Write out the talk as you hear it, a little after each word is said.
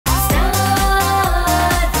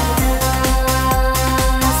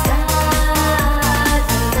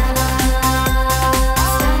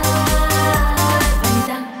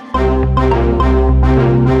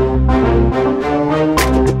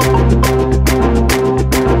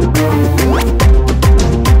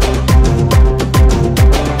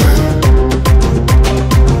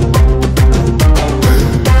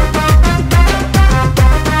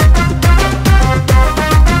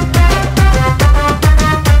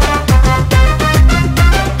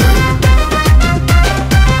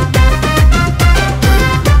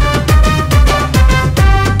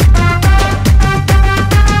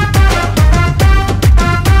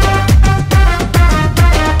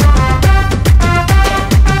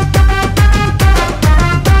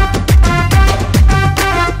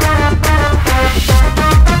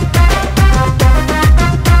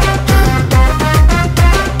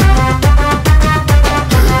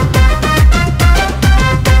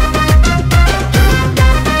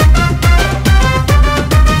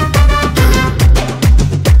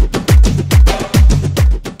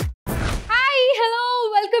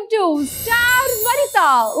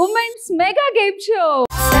Show.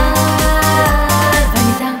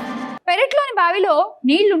 పెరట్లోని బావిలో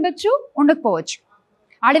నీళ్లు ఉండొచ్చు, ఉండకపోవచ్చు.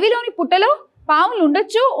 అడవిలోని పుట్టలో పాములు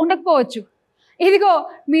ఉండొచ్చు, ఉండకపోవచ్చు. ఇదిగో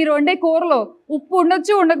మీరు వండే కూరలో ఉప్పు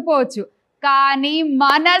ఉండొచ్చు, ఉండకపోవచ్చు. కానీ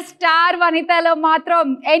మన స్టార్ వనితలో మాత్రం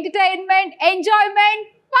ఎంటర్టైన్మెంట్, ఎంజాయ్మెంట్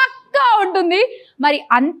పక్కా ఉంటుంది. మరి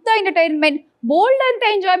అంత ఎంటర్టైన్మెంట్, బోల్డ్ అంత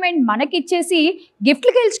ఎంజాయ్మెంట్ మనకిచ్చేసి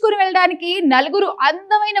గిఫ్ట్లు గెలుచుకుని వెళ్ళడానికి నలుగురు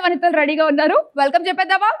అందమైన వనితలు రెడీగా ఉన్నారు. Welcome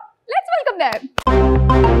చెప్పేద్దామా? Let's welcome them.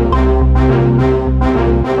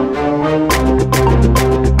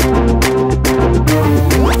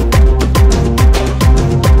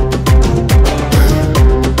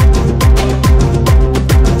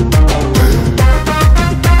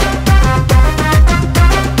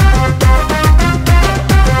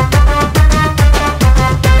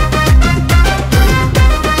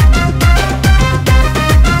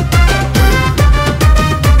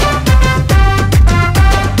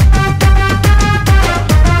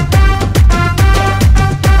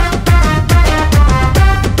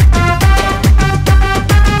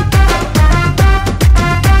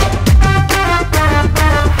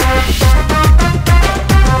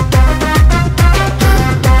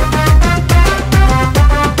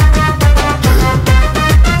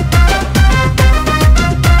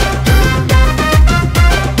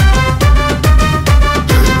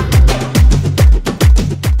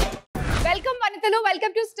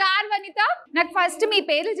 First మీ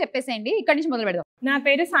పేర్లు చెప్పేసేయండి, ఇక్కడ నుంచి మొదలు పెడదాం. నా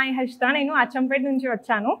పేరు సాయి హర్షిత, నేను అచ్చంపేట నుంచి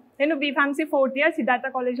వచ్చాను. నేను B Pharmacy 4th year Siddhartha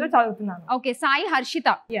college లో చదువుతున్నాను. Okay, Sai Harshita.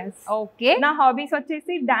 yes. Okay, నా హాబీస్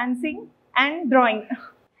వచ్చేసి dancing and drawing.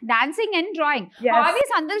 Dancing and drawing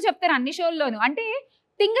hobbies అందరూ చెప్తారు అన్ని షోల్లోనూ. అంటే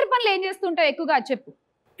తింగర్ పనులు ఏం చేస్తుంటావు ఎక్కువగా చెప్పు.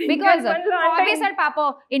 బికాస్ హాబీస్ అంటే పాప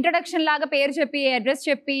ఇంట్రొడక్షన్ లాగా పేరు చెప్పి అడ్రస్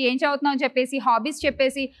చెప్పి ఏం చదువుతున్నావు అని చెప్పేసి హాబీస్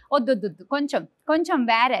చెప్పేసి వద్దు, కొంచెం కొంచెం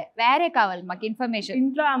వేరే కావాలి మాకు ఇన్ఫర్మేషన్.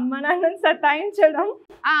 ఇంట్లో అమ్మ నాన్నని సతాయించడం,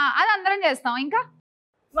 అది అందరం చేస్తాం. ఇంకా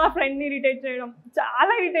మా ఫ్రెండ్ ని ఇరిటేట్ చేయడం,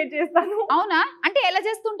 చాలా ఇరిటేట్ చేస్తాను. అవునా? అంటే ఎలా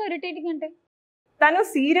చేస్తుంటావు ఇరిటేటింగ్? అంటే తను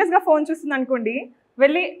సీరియస్ గా ఫోన్ చూస్తుంది అనుకోండి,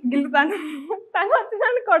 వెళ్ళి గిల్లుతాను. తను వచ్చి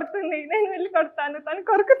నన్ను కొడుతుంది, నేను వెళ్ళి కొడతాను, తను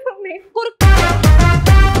కొరుకుతుంది.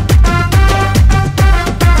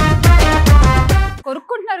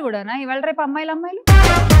 కొరుక్కుంటున్నారు కూడా ఇవాళ రేపు అమ్మాయిలు.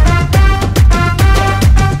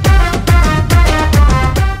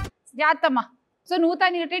 జాగ్రత్తమ్మా. సో నువ్వు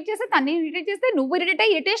తను ఇరిటేట్ చేస్తే, తన్ని ఇరిటేట్ చేస్తే, నువ్వు ఇరిటేట్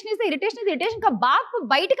అయ్యి ఇరిటేషన్ ఇస్తే ఇరిటేషన్ ఇంకా బాగా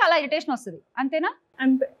బయటకు అలా ఇరిటేషన్ వస్తుంది. అంతేనా?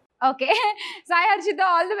 అంతే. Okay, Sai Harshita,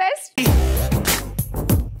 all the best.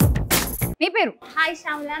 మీ పేరు? హాయ్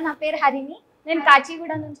శ్యామల, నా పేరు హరిని. నేను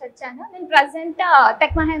కాచిగూడ నుంచి వచ్చాను. నేను ప్రజెంట్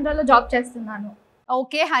టెక్ మహేంద్రలో జాబ్ చేస్తున్నాను.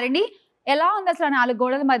 ఓకే హరిణి, ఎలా ఉంది అసలు 4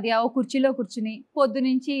 గోడల మధ్య ఓ కుర్చీలో కూర్చుని పొద్దు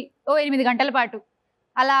నుంచి 8 గంటల పాటు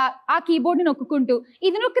అలా ఆ కీబోర్డ్ని నొక్కుంటూ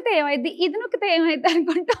ఇది నొక్కితే ఏమైద్ది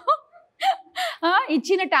అనుకుంటూ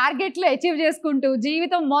ఇచ్చిన టార్గెట్లు అచీవ్ చేసుకుంటూ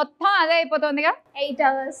జీవితం మొత్తం అదే అయిపోతుందిగా. 8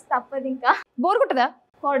 hours తప్పదు. ఇంకా బోర్ కొట్టదా?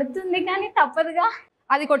 కొడుతుంది కానీ తప్పదుగా.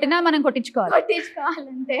 అది కొట్టినా మనం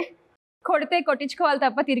కొట్టించుకోవాలంటే కొడితే కొట్టించుకోవాలి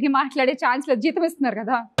తప్ప తిరిగి మాట్లాడే ఛాన్స్ లేదు. జీతం ఇస్తున్నారు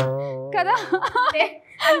కదా.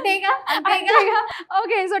 అంతేగా.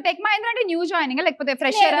 ఓకే, సో టెక్ మహేంద్ర అంటే న్యూ జాయినింగ్ లేకపోతే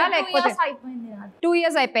ఫ్రెషరా? లేకపోతే 2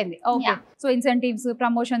 years అయిపోయింది. ఓకే, సో ఇన్సెంటివ్స్,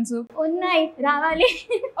 ప్రమోషన్స్ ఉన్నాయి, రావాలి.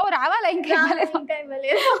 రావాలా? ఇంకా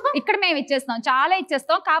ఇక్కడ మేము ఇచ్చేస్తాం, చాలా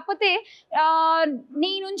ఇచ్చేస్తాం. కాకపోతే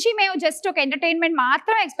నీ నుంచి మేము జస్ట్ ఒక ఎంటర్టైన్మెంట్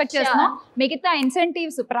మాత్రమే ఎక్స్పెక్ట్ చేస్తాం. మిగతా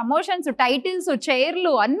ఇన్సెంటివ్స్, ప్రమోషన్స్, టైటిల్స్,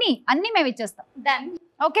 చైర్లు అన్ని మేము ఇచ్చేస్తాం.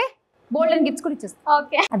 ఓకే, బోల్డ్ అండ్ గిఫ్ట్స్ కూడా ఇచ్చేస్తాం.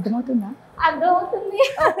 ఓకే, అర్థమవుతుందా? అర్థమవుతుంది.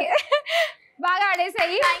 ఓకే, బాగా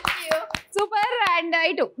ఆడేసాయి. సూపర్. అండ్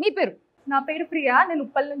ఇటు మీ పేరు? నా పేరు ప్రియా, నేను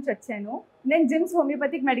ఉప్పల్ నుంచి వచ్చాను. నేను జిమ్స్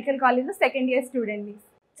హోమియోపతిక్ మెడికల్ కాలేజ్ లో 2nd year స్టూడెంట్ ని.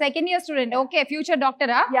 2nd year student. Okay, future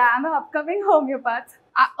డాక్టరా? Yeah, I am upcoming హోమియోపాత్.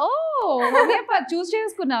 Homeopathy చూస్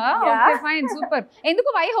చేసుకున్నావా? Okay, fine, super.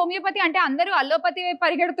 ఎందుకు వై హోమియోపతి? అంటే అందరూ అల్లోపతి వైపు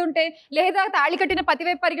పరిగెడుతుంటే లేదా తాళి కట్టిన పతి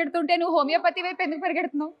వైపు పరిగెడుతుంటే నువ్వు హోమియోపతి వైపు ఎందుకు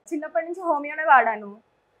పరిగెడుతున్నావు? చిన్నప్పటి నుంచి హోమియోనే వాడాను.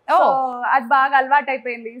 అది బాగా అలవాటు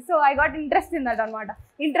అయిపోయింది. So I got interest in that అనమాట.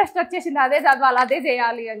 ఇంట్రెస్ట్ వచ్చేసింది, అదే చదవాలి, అదే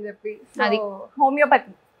చేయాలి అని చెప్పి. అది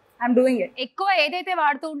హోమియోపతి ఐఎమ్ డూయింగ్ ఇట్. ఎక్కువ ఏదైతే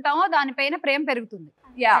వాడుతూ ఉంటామో దానిపైన ప్రేమ పెరుగుతుంది.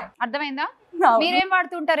 యా, అర్థమైందా? మీరేం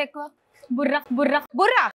వాడుతుంటారు ఎక్కువ?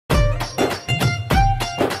 బుర్రా.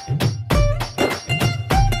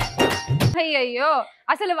 అయ్యో,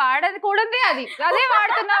 అసలు వాడకూడదే అదే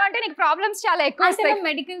వాడుతున్నావు అంటే నీకు ప్రాబ్లమ్స్ చాలా ఎక్కువ వస్తాయి.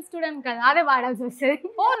 మెడికల్ స్టూడెంట్ కదా, అదే వాడాల్సి వస్తుంది.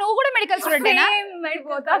 నువ్వు కూడా మెడికల్ స్టూడెంటేనా?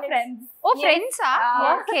 ఫ్రెండ్సా?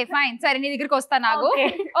 Okay, fine. సరే, నీ దగ్గరికి వస్తా నాకు.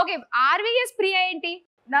 ఓకే, ఆర్వీఎస్ ప్రియా ఏంటి?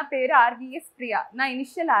 నా పేరు ఆర్వీఎస్ ప్రియా. నా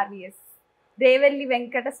ఇనిషియల్ ఆర్వీఎస్ రేవల్లి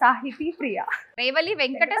వెంకట సాహితీ ప్రియా. రేవల్లి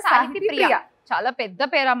వెంకట సాహితీ ప్రియా, చాలా పెద్ద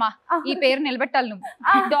పేరమ్మా. ఈ పేరు నిలబెట్టాలి నువ్వు.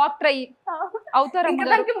 డాక్టర్ అవుతారు.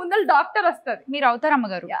 ముందర డాక్టర్ వస్తుంది. మీరు అవుతారు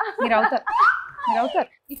అమ్మగారు, మీరు అవుతారు. మీరు అవుతారు.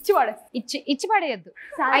 ఇచ్చి పడేస్తా. ఇచ్చి పడేయద్దు,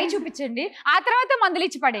 అవి చూపించండి, ఆ తర్వాత మందులు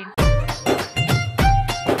ఇచ్చి పడేయండి.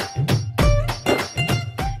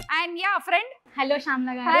 And yeah friend. Hello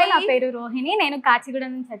Shyamala గారు, నా పేరు రోహిణి, నేను కాచిగూడ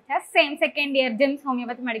నుంచి వచ్చా. Same second year Gems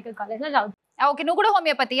homeopathy medical college లో చదువుతాను. ఓకే, నువ్వు కూడా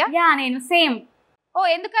హోమియోపతియా? యా, నేను సేమ్. ఓ,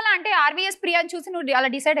 ఎందుకలా అంటే ఆర్వీఎస్ ప్రియాని చూసి నువ్వు అలా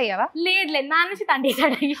డిసైడ్ అయ్యావా? లేదు, నా నుంచి తను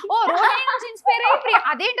డిసైడ్ అయ్యి. ఓ, రోహిణి నుంచి ఇన్స్పైర్ అయ్యి ప్రియా.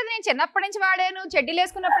 అదేంటది, నేను చిన్నప్పటి నుంచి వాడాను, చెడ్డీలు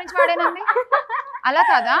వేసుకున్నప్పటి నుంచి వాడాను అంది. అలా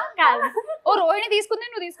కాదా? కాదు. ఓ, రోహిణి తీసుకుంది,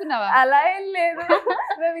 నువ్వు తీసుకున్నావా? అలా ఏం లేదు,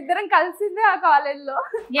 మేమిద్దరం కలిసిందే ఆ కాలేజ్ లో.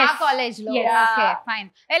 ఆ కాలేజ్ లో. Okay fine.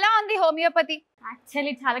 ఎలా ఉంది హోమియోపతి?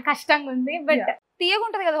 యాక్చువల్లీ చాలా కష్టంగా ఉంది, బట్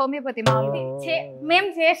తీయగుంటది కదా హోమియోపతి. మేము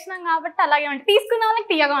చేసినాం కాబట్టి అలాగే ఉంటుంది, తీసుకున్న వాళ్ళకి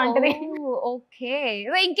తీయగా ఉంటుంది. ఓకే,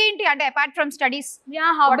 ఇంకేంటి అంటే apart from studies? Yeah,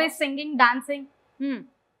 hobbies singing, dancing.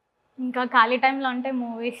 ఇంకా ఖాళీ టైంలో అంటే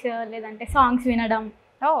మూవీస్ లేదంటే సాంగ్స్ వినడం.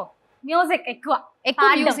 ఓ, మ్యూజిక్ ఎక్కువ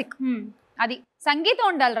మ్యూజిక్. అది సంగీతం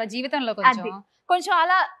ఉండాలిరా జీవితంలో, కొంచెం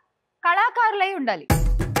అలా కళాకారులై ఉండాలి,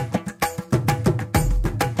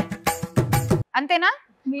 అంతేనా?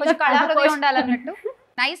 కొంచెం కళాహృదయం ఉండాలన్నట్టు.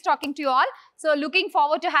 Nice talking to you all. So looking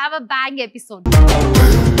forward to have a bang episode.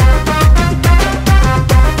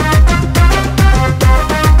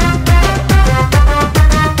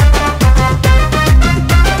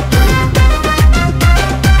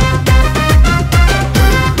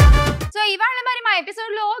 So ఇవాళ మరి మా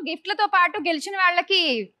ఎపిసోడ్ లో గిఫ్ట్లతో పాటు గెలిచిన వాళ్ళకి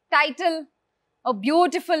title,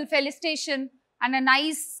 beautiful felicitation and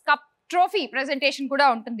nice cup trophy presentation కూడా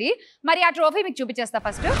ఉంటుంది. మరి ఆ ట్రోఫీ మీకు చూపించేస్తా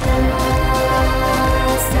ఫస్ట్.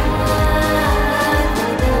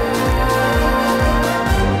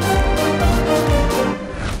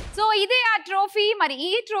 సో ఇదే ఆ ట్రోఫీ. మరి ఈ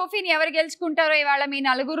ట్రోఫీని ఎవరు గెలుచుకుంటారో ఇవాళ మీ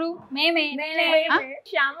నలుగురు? మేమే.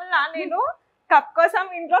 శ్యామల, నేను కప్ కోసం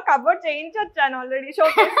ఇంట్లో కబోర్డ్ చేయించొచ్చాను ఆల్రెడీ. షో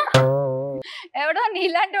ఎవడో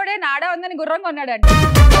నీలాంటోడే నాడా ఉందని గుర్రంగా ఉన్నాడంట.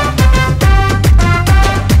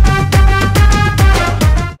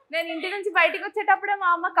 నేను ఇంటి నుంచి బయటకు వచ్చేటప్పుడే మా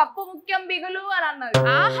అమ్మ కప్పు ముఖ్యం బిగులు అని అన్నది.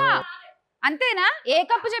 ఆహా, అంతేనా? ఏ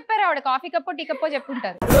కప్పు చెప్పారు ఆవిడ? కాఫీ కప్పు, టీ కప్పు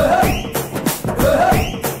చెప్పుంటారు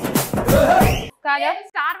కాదా?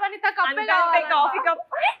 స్టార్ వనిత కాఫీ కప్.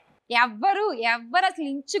 ఎవ్వరు అసలు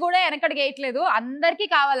ఇంచు కూడా వెనకడికి వేయట్లేదు, అందరికీ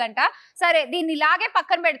కావాలంట. సరే, దీన్ని ఇలాగే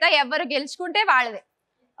పక్కన పెడతా, ఎవ్వరు గెలుచుకుంటే వాళ్ళదే.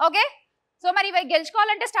 ఓకే, సో మరి ఇవి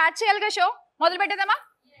గెలుచుకోవాలంటే స్టార్ట్ చేయాలిగా, షో మొదలు పెట్టేద్దామా?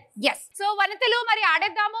 ఎస్. సో వనితలు మరి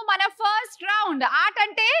ఆడేద్దాము మన ఫస్ట్ రౌండ్. ఆట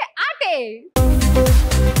అంటే ఆటే.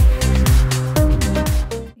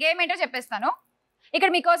 గేమ్ ఏంటో చెప్పేస్తాను. ఇక్కడ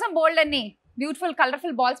మీకోసం బోల్డ్ అన్ని బ్యూటిఫుల్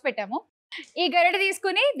కలర్ఫుల్ బాల్స్ పెట్టాము. ఈ గరిటె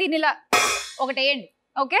తీసుకుని దీన్ని ఇలా ఒకటి వేయండి.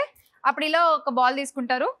 ఓకే, అప్పుడు ఇలా ఒక బాల్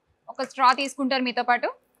తీసుకుంటారు, ఒక స్ట్రా తీసుకుంటారు మీతో పాటు.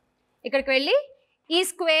 ఇక్కడికి వెళ్ళి ఈ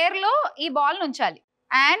స్క్వేర్లో ఈ బాల్ ఉంచాలి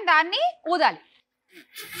అండ్ దాన్ని ఊదాలి.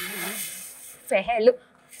 ఫెహలు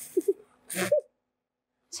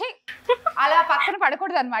అలా పక్కన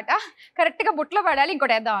పడకూడదు అనమాట, కరెక్ట్గా బుట్లో పడాలి.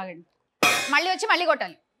 ఇంకోటి వేద్దాం, ఆగండి. మళ్ళీ వచ్చి మళ్ళీ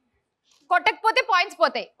కొట్టాలి. కొట్టకపోతే పాయింట్స్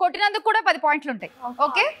పోతాయి, కొట్టినందుకు కూడా 10 పాయింట్లు ఉంటాయి.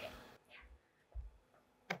 ఓకే,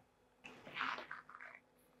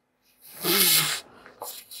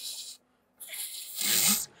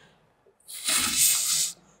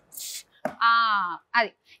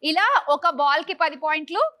 అది ఇలా ఒక బాల్ కి 10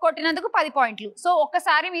 పాయింట్లు, కొట్టినందుకు 10 పాయింట్లు. సో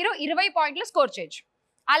ఒక్కసారి మీరు 20 పాయింట్లు స్కోర్ చేయొచ్చు.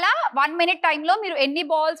 అలా 1 మినిట్ టైంలో మీరు ఎన్ని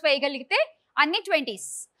బాల్స్ వేయగలిగితే అన్ని 20s.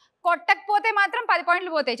 కొట్టకపోతే మాత్రం 10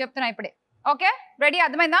 పాయింట్లు పోతాయి, చెప్తున్నా ఇప్పుడే. Okay, ready?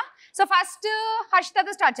 అర్థమైందా? సో ఫస్ట్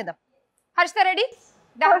హర్షితతో స్టార్ట్ చేద్దాం. Harshita ready?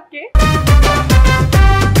 Okay,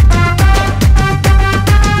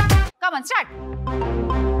 come on start.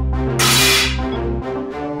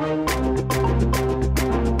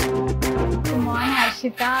 Come on,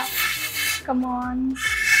 Harshitha. Come on.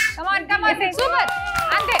 Come on, come on. Super.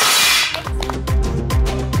 Ante.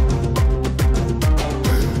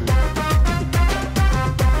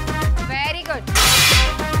 Very good.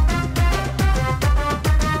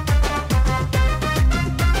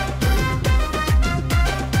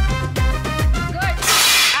 Good.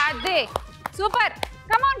 Ade. Super.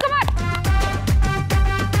 Come on, come on.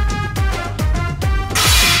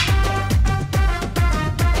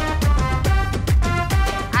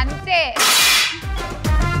 Ante.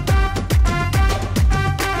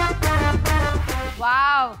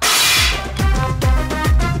 Wow.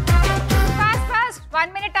 Fast, fast. 1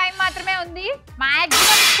 minute time మాత్రమే ఉంది.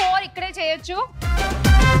 Maximum score ఇక్కడే చేయొచ్చు.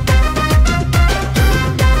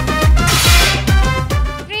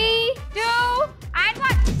 3, 2 and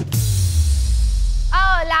 1.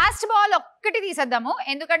 Last ball ఒక్కటి తీసేద్దాము,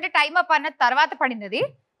 ఎందుకంటే time up అన్న తర్వాత పడింది అది.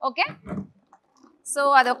 ఓకే, సో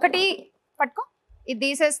అదొక్కటి పట్టుకో. ఇది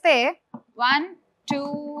తీసేస్తే 1, 2,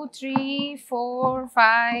 3, 4,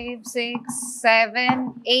 5, 6, 7,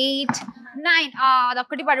 8, 9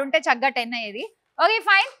 అదొక్కటి పడి ఉంటే చక్కగా 10 అయ్యేది. Okay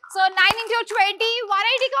fine. So 9 into 20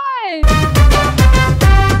 180 coins.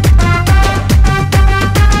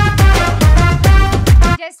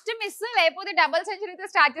 Just miss, లేకపోతే డబుల్ సెంచరీతో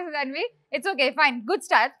స్టార్ట్ చేసేదాన్ని. It's okay fine, good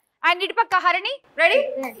start. And ఇటు పక్క హరిణి రెడీ?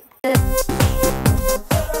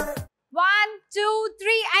 1 2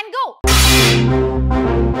 3 and go.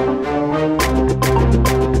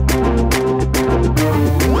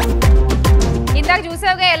 ఇందాక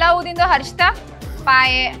చూసావుగా ఎలా ఊదిందో హర్షిత.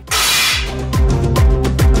 పాయే.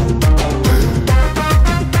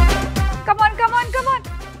 కమాన్ కమాన్ కమాన్.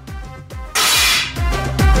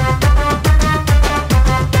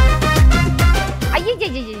 అయ్యో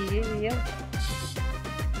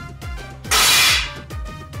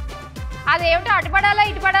అదేమిటో అటు పడాలా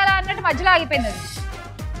ఇటు పడాలా అన్నట్టు మధ్యలో ఆగిపోయింది అది.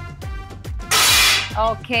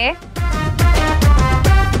 ఓకే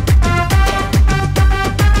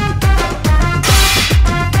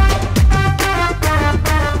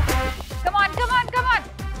కమాన్ కమాన్ కమాన్.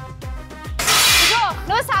 ఇగో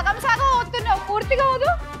నువ్వు సగం సగం వస్తున్నావు, పూర్తిగా వదు,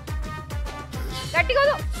 గట్టిగా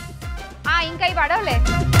వదు. ఇంకా ఇవి పడవలే.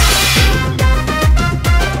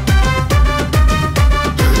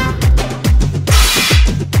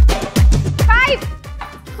 5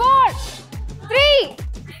 4 3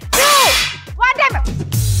 2 1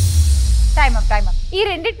 టైమ్ అప్. ఈ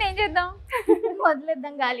రెండింటిని ఏం చేద్దాం?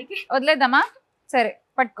 వదిలేద్దాం, గాలికి వదిలేద్దామా? సరే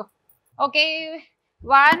పట్టుకో. Okay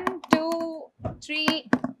 1 2 3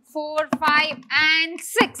 4 5 and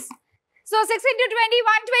 6. So 6 into 20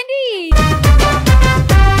 120.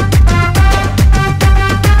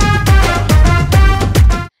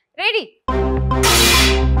 Ready?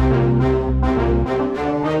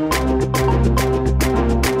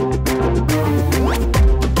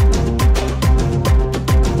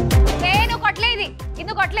 నేను కొట్లేదు,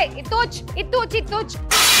 ఇది కొట్లే. ఇత్తూచ్ ఇత్తూచ్ ఇత్తూచ్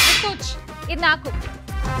ఇత్తూచ్. ఇది నాకు.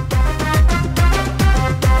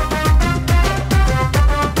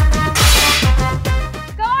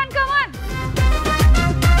 కమాన్ కమాన్.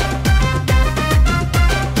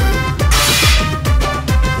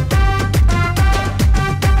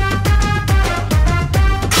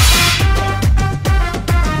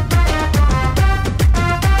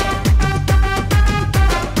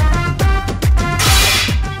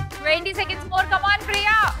 seconds more. Come on,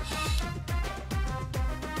 Priya.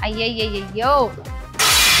 Ayyayayyo.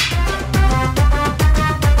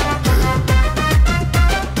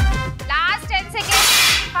 Last 10 seconds.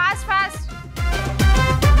 Fast, fast.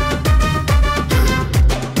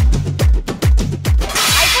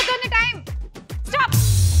 అయిపోతుంది time. Stop.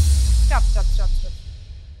 Stop, stop, stop, stop.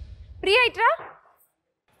 Priya, itra.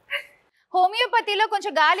 హోమియోపతిలో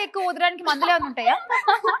కొంచెం గాలి ఎక్కువ వదలడానికి మందులు ఏమైనా ఉంటాయా?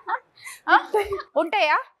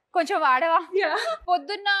 ఉంటాయా? కొంచెం వాడవా?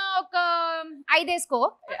 పొద్దున్న ఒక 5 వేసుకో,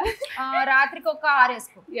 రాత్రికి ఒక 6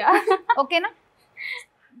 వేసుకో. ఓకేనా?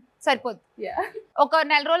 సరిపోదు. ఒక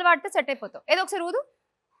 4 రోజులు వాడితే సెట్ అయిపోతావు. ఏదో ఒకసారి ఊదు.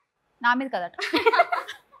 నా మీద కదట.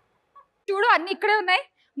 చూడు అన్ని ఇక్కడే ఉన్నాయి.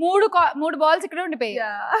 3 బాల్స్ ఇక్కడే ఉండిపోయాయి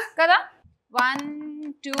కదా. 1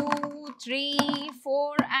 2 3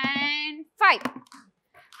 4 and 5.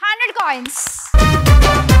 100 coins.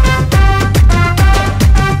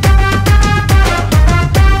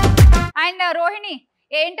 అండ్ రోహిణి,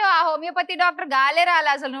 ఏంటో ఆ హోమియోపతి డాక్టర్ గాలే రాలే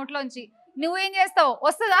అసలు నోట్లోంచి. నువ్వేం చేస్తావు?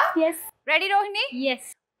 వస్తుందా? రెడీ రోహిణి?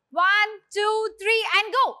 1 2 3 and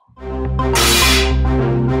go.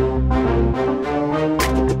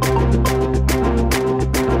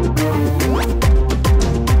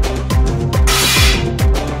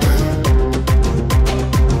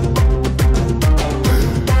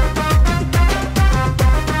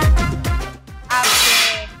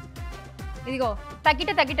 ఇదిగో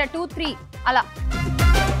తగ్గిట 2 3 అలా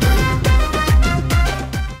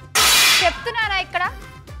చెప్తున్నానా. ఇక్కడ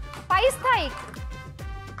పై స్థాయి,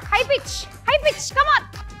 హై పిచ్ కమాన్.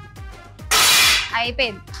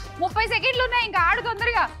 అయిపోయింది. 30 సెకండ్లు ఉన్నాయి, ఇంకా ఆడు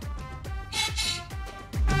తొందరగా.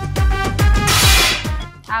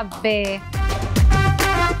 అబ్బే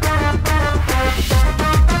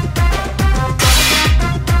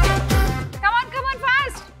come on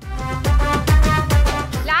fast.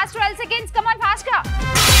 Last 12 seconds. Come on, faster.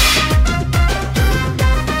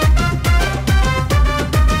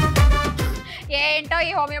 ఏంటో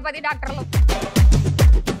ఈ హోమియోపతి డాక్టర్లు.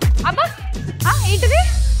 అబ్బా ఏంటిది?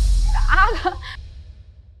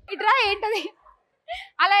 ఇట్రా ఏంటది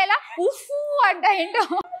అలా ఎలా ఉఫ్ఫు అంట. ఏంటో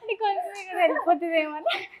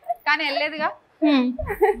వెళ్ళిపోతుందేమని, కానీ వెళ్ళలేదుగా.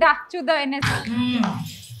 దా చూద్దాం ఎన్ని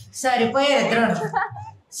సరిపోయారు ఇద్దరు.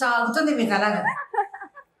 సాగుతుంది మీకు అలాగా.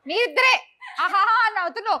 మీ ఇద్దరే ఆహా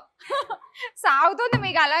నవ్వుతున్నావు. సాగుతుంది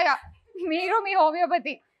మీకు అలాగా. మీరు మీ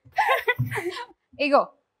homeopathy. Ego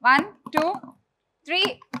 1 2 3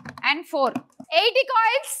 and 4. 80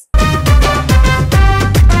 coins.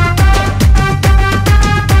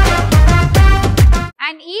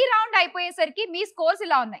 And ఈ రౌండ్ అయిపోయేసరికి మీ స్కోర్స్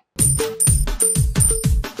ఇలా ఉన్నాయి.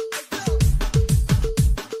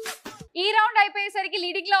 ఈ రౌండ్ అయిపోయేసరికి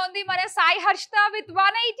లీడింగ్ లో ఉంది మన Sai Harshita with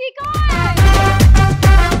 180 coins.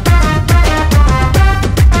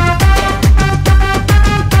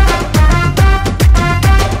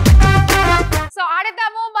 So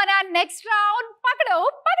ఆడదాము మన నెక్స్ట్ రౌండ్ పకడో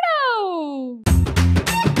పకడో.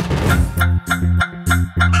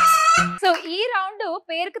 సో ఈ రౌండ్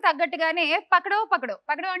పేరుకు తగ్గట్టుగానే పకడో పకడో.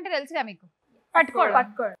 పకడో అంటే తెలుసుగా మీకు,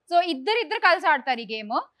 పట్టుకోవడం. సో ఇద్దరు కలిసి ఆడతారు ఈ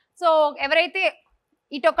గేమ్. సో ఎవరైతే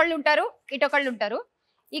ఇటొకళ్ళు ఉంటారు,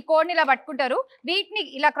 ఈ కోడ్ని ఇలా పట్టుకుంటారు, వీటిని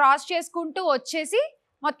ఇలా క్రాస్ చేసుకుంటూ వచ్చేసి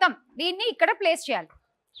మొత్తం దీన్ని ఇక్కడ ప్లేస్ చేయాలి.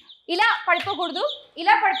 ఇలా పడిపోకూడదు,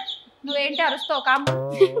 ఇలా నువ్వేంటి అరుస్తావు కామ్,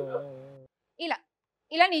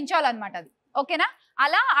 ఇలా నించోవాలన్నమాట అది. ఓకేనా?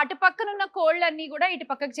 అలా అటుపక్కనున్న కోళ్ళన్నీ కూడా ఇటు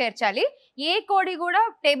పక్కకు చేర్చాలి. ఏ కోడి కూడా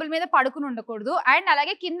టేబుల్ మీద పడుకుని ఉండకూడదు. అండ్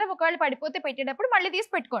అలాగే కింద ఒకవేళ పడిపోతే పెట్టేటప్పుడు మళ్ళీ తీసి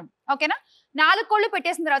పెట్టుకోండి. ఓకేనా? 4 కోళ్ళు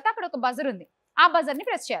పెట్టేసిన తర్వాత అక్కడ ఒక బజర్ ఉంది, ఆ బజర్ ని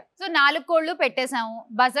ప్రెస్ చేయాలి. సో 4 కోళ్ళు పెట్టేసాము,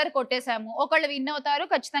 బజర్ కొట్టేసాము. ఒకళ్ళు విన్ అవుతారు,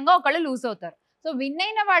 ఖచ్చితంగా ఒకళ్ళు లూజ్ అవుతారు. సో విన్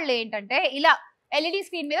అయిన వాళ్ళు ఏంటంటే ఇలా ఎల్ఈడి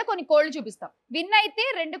స్క్రీన్ మీద కొన్ని కోళ్ళు చూపిస్తాం. విన్ అయితే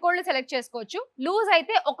 2 కోళ్ళు సెలెక్ట్ చేసుకోవచ్చు, లూజ్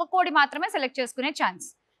అయితే 1 కోడి మాత్రమే సెలెక్ట్ చేసుకునే ఛాన్స్.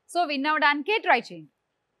 సో విన్ అవ్వడానికే ట్రై చేయండి.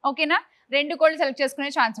 ఓకేనా? 2 కోళ్ళు సెలెక్ట్ చేసుకునే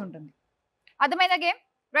ఛాన్స్ ఉంటుంది. అర్థమైందా game?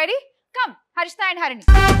 Ready? Come Harshita and Harini.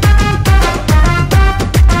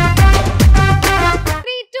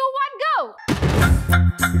 3, 2, 1 go.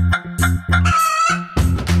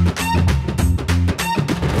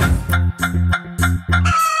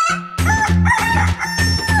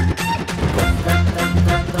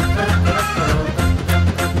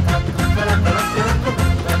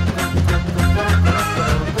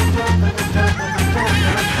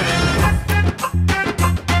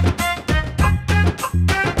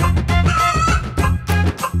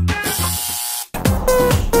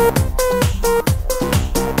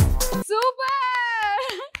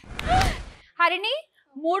 Harini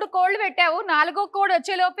 3 కోళ్ళు పెట్టావు, 4వ కోడి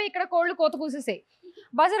వచ్చేలోపు ఇక్కడ కోళ్ళు కోత కూసేసాయి,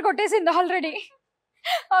 బజర్ కొట్టేసింది ఆల్రెడీ.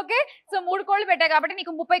 ఓకే, సో 3 కోళ్ళు పెట్టావు కాబట్టి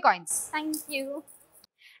నీకు 30 కాయిన్స్. Thank you.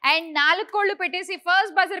 అండ్ 4 కోళ్ళు పెట్టేసి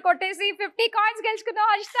ఫస్ట్ బజర్ కొట్టేసి 50 కాయిన్స్ గెలుచుకున్నావు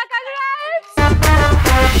హర్షిత. కంగ్రాట్స్.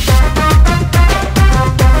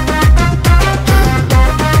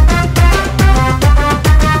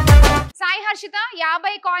 సాయి హర్షిత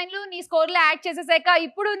 50 కాయిన్లు నీ స్కోర్ లో యాడ్ చేసేసాక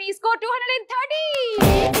ఇప్పుడు నీ స్కోర్ 230.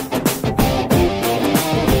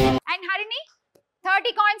 అండ్ హరిణి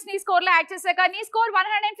 30 కాయిన్స్ నీ స్కోర్ లో యాడ్ చేసాక నీ స్కోర్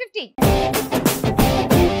 150.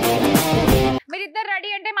 మీరిద్దరు రెడీ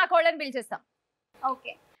అంటే మా కోళ్ళని పిలిచేస్తాం.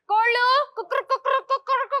 ఓకే. కోళ్ళు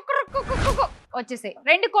వచ్చేసాయి.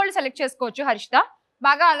 2 కోళ్ళు సెలెక్ట్ చేసుకోవచ్చు హర్షిత.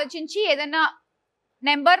 బాగా ఆలోచించి ఏదైనా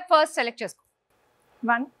నెంబర్ ఫస్ట్ సెలెక్ట్ చేసుకో.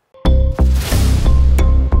 1.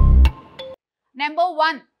 నెంబర్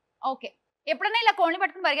 1. ఓకే. ఎప్పుడైనా ఇలా కోళ్ళని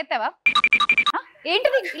పట్టుకుని పరిగెత్తావా?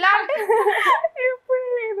 ఏంటిది ఇలా అంటే?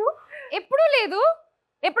 ఎప్పుడూ లేదు.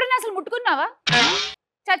 ఎప్పుడైనా అసలు ముట్టుకున్నావా?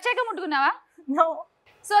 చచ్చాక ముట్టుకున్నావా?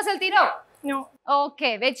 సో అసలు తినవు? Okay,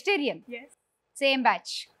 vegetarian. Same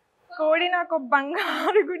batch. కోడి నాకు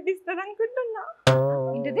బంగారు గుడ్డు ఇస్తుంది అనుకుంటున్నా.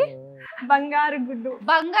 ఏంటిది? బంగారు గుడ్డు.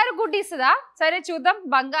 బంగారు గుడ్డు ఇస్తుందా? సరే చూద్దాం.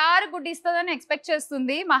 బంగారు గుడ్డు ఇస్తుందని ఎక్స్పెక్ట్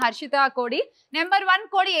చేస్తుంది మా హర్షిత కోడి. నెంబర్ 1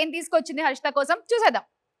 కోడి ఏం తీసుకొచ్చింది హర్షిత కోసం చూసేద్దాం.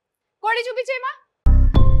 కోడి చూపించేమా.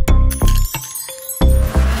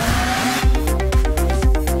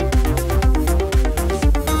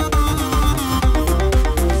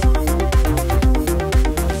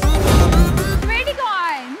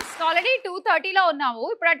 ఆల్రెడీ 230 లో ఉన్నావు.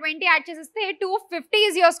 ఇప్పుడు 20 యాడ్ చేసేస్తే 250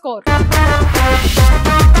 is your score.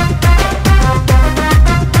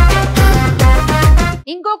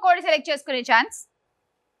 ఇంకో కోడి సెలెక్ట్ చేసుకునే ఛాన్స్.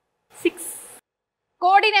 6.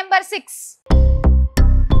 కోడి నెంబర్ 6.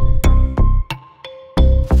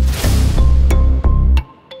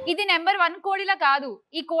 ఇది నెంబర్ 1 కోడిలా కాదు.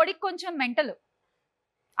 ఈ కోడికి కొంచెం మెంటల్.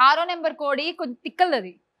 6వ నెంబర్ కోడి కొంచెం తిక్కలది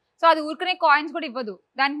అది. సో అది ఊరుకునే కాయిన్స్ కూడా ఇవ్వదు.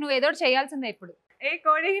 దానికి నువ్వు ఏదో చేయాల్సిందే ఇప్పుడు. ఏ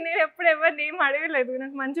కోడి నేను ఎప్పుడు ఎవరిని ఏం అడగలేదు.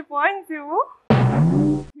 నాకు మంచి పాయింట్స్ ఇవ్వు.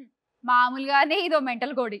 మామూలుగానే ఇదో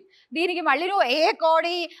మెంటల్ కోడి. దీనికి మళ్ళీ నువ్వు ఏ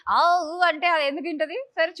కోడి అంటే అది ఎందుకు ఉంటుంది?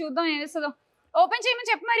 సరే చూద్దాం ఏం ఇస్తుందో. ఓపెన్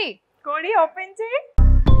చేయమని చెప్పు మరి. కోడి ఓపెన్ చేయి.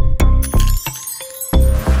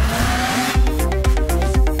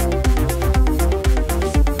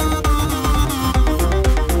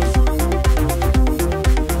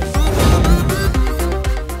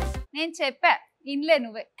 నేను చెప్పా, ఇన్లే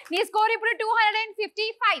నువ్వే. నీ స్కోర్ ఇప్పుడు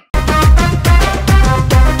 255.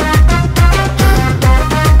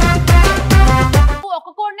 ఒక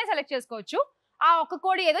కోడినే సెలెక్ట్ చేసుకోవచ్చు. ఆ ఒక్క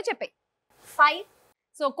కోడి ఏదో చెప్పాయి. 5.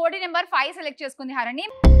 సో కోడి నెంబర్ 5 సెలెక్ట్ చేసుకుంది హరిణి.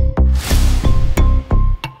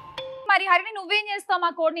 మరి హరిణి నువ్వేం చేస్తావు మా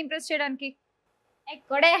కోడిని ఇంప్రెస్ చేయడానికి?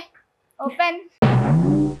 ఎక్కడే ఓపెన్.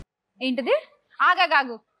 ఏంటిది?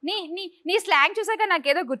 ఆగాగాగు, నీ నీ నీ స్లాంగ్ చూసాక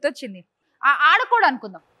నాకేదో గుర్తొచ్చింది. ఆడకోడు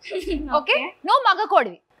అనుకుందాం. ఓకే, నువ్వు మగ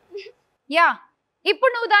కోడివి. యా,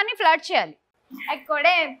 ఇప్పుడు నువ్వు దాన్ని ఫ్లర్ట్ చేయాలి.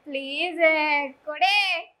 ఎక్కడే ప్లీజ్ ఎక్కడే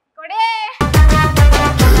కొడే.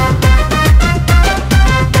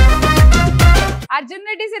 అర్జున్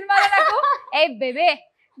రెడ్డి సినిమాలో నాకు ఏ బేబే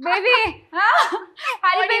బేబీ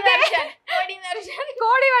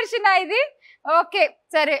కోడి వర్షన్ ఇది. ఓకే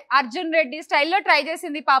సరే, అర్జున్ రెడ్డి స్టైల్లో ట్రై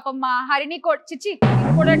చేసింది పాపం మా హరిణి. కోడి చిచ్చి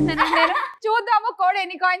కోడి అంటున్నాను నేను. చూద్దాము కోడి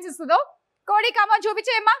ఎన్ని కాయిన్స్ ఇస్తుందో. కోడి కమా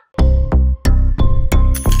చూపించేయమ్మా.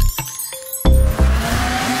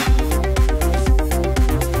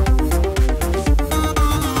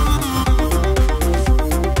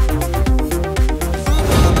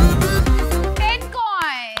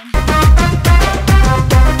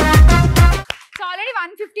 ఆల్రెడీ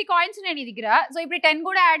 150 కాయిన్స్ ఉన్నాయి నీ దగ్గర. సో ఇప్పుడు 10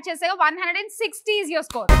 కూడా యాడ్ చేసాక 160 is your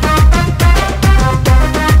score.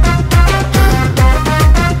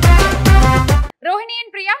 Rohini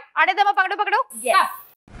and Priya ఆడేద్దామా పగడు పగడు?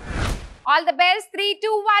 All the best. 3,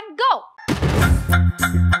 2, 1 go.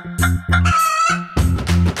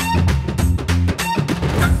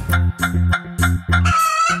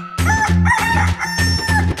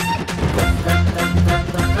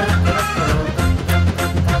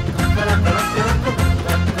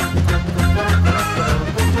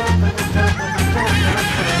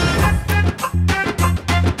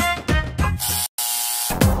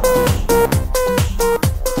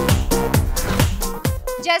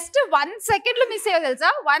 Just 1 second లో మిస్ అయ్యో తెలుసా?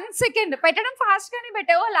 1 సెకండ్ పెట్టడం ఫాస్ట్ గానే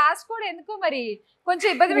పెట్టావు. లాస్ట్ కూడా ఎందుకు మరి కొంచెం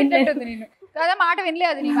ఇబ్బంది పెట్టినట్టుంది నేను కదా, మాట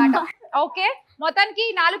వినలేదు నీ మాట. ఓకే, మొత్తానికి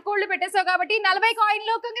 4 కోళ్ళు పెట్టేసావు కాబట్టి 40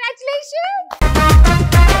 కాయిన్లు. కంగ్రాచులేషన్.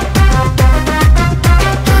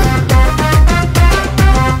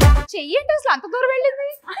 చెయ్యి అంటే అసలు అంత దూరం వెళ్ళింది.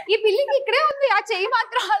 ఈ బిల్లింగ్ ఇక్కడే ఉంది, ఆ చెయ్యి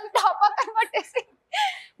మాత్రం టాప్ కనబట్టేసి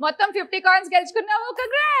మొత్తం 50 coins గెలుచుకున్నావు.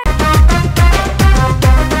 Congrats.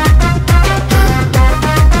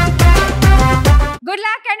 Good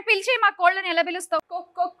luck. And పిలిచి మా కోళ్ళని ఎలా పిలుస్తావు?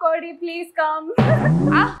 కోడి ప్లీజ్ కమ్.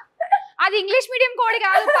 అది ఇంగ్లీష్ మీడియం కోడి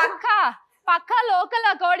కాదు, పక్కా లోకల్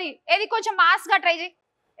కోడి. ఏది కొంచెం మాస్ గా ట్రై చేయి.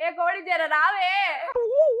 ఏ కోడి జర రావే.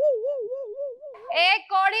 ఏ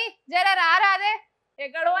కోడి జర రాదే.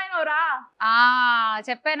 ఎక్కడ పోయినావు రా.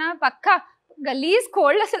 చెప్పానా పక్కా గలీజ్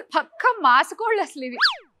కోళ్ళు, అసలు పక్కా మాస్ కోళ్ళు అసలు ఇవి.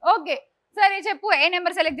 ఓకే సరే చెప్పు, ఏ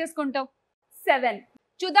నెంబర్ సెలెక్ట్ చేసుకుంటావు? 7.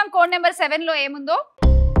 చూద్దాం కోడ్ నెంబర్ 7 లో ఏముందో.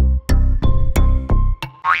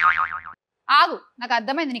 ఆగు, నాకు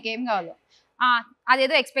అర్థమైంది నీకేం కావాలో.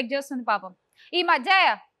 అదేదో ఎక్స్పెక్ట్ చేస్తుంది పాపం. ఈ మధ్య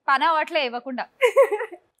పని అవ్వట్లే ఇవ్వకుండా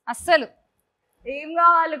అస్సలు. ఏం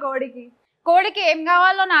కావాలి కోడికి? కోడికి ఏం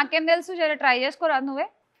కావాలో నాకేం తెలుసు, జర ట్రై చేసుకోరా నువ్వే.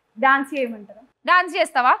 డాన్స్ చేయమంటారా? డాన్స్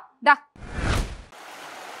చేస్తావా? దా.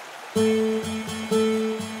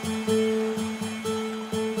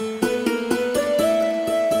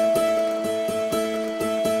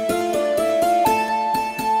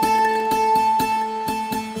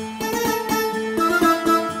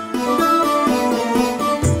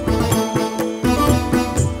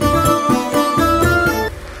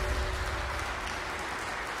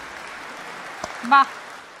 బా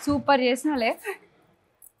సూపర్ చేసినాలే,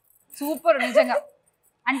 సూపర్ నిజంగా.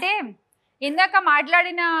 అంటే ఇందాక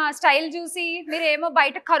మాట్లాడిన స్టైల్ చూసి మీరేమో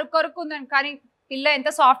బయట కరుక్కుందని, కానీ పిల్ల ఎంత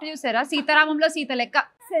సాఫ్ట్ చూసారా, సీతారామంలో సీత లెక్క.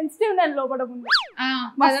 సెన్సిటివ్ నేను లోపల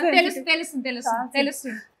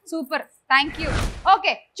తెలుస్తుంది. Super, thank you.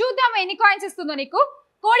 ఓకే చూద్దాము ఎన్ని కాయిన్స్ ఇస్తుందో నీకు.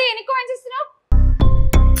 కోడి ఎన్ని కాయిన్స్ ఇస్తున్నావు?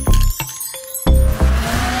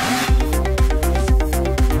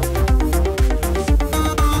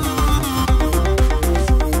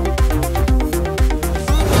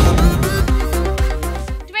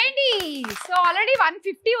 సో ఆల్రెడీ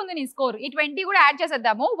 150 ఉంది నీ స్కోర్. ఈ 20 కూడా యాడ్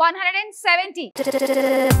చేసేద్దాము. 170.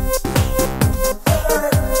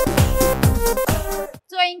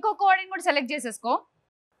 సో ఇంకో కోడ్ని కూడా సెలెక్ట్ చేసేసుకో.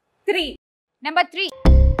 3. నెంబర్ 3.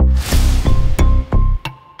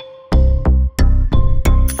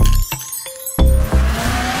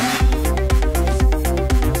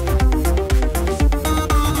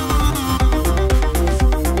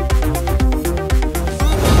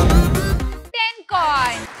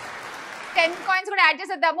 కూడా యాడ్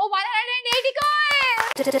చేసేద్దాము. 180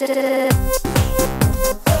 coins.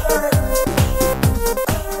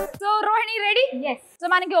 So Rohini ready? yes. So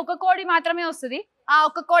మనకి ఒక కోడి మాత్రమే వస్తుంది. ఆ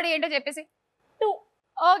ఒక్క కోడి ఏంటో చెప్పేసి. 2.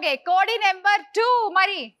 ఓకే కోడి నెంబర్ 2.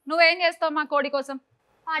 మరి నువ్వేం చేస్తావు మా కోడి కోసం?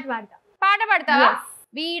 పాట పాడతా. పాట పాడతావా?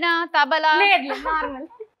 వీణ, తబలా? నార్మల్.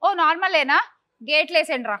 ఓ నార్మలేనా? గేట్లు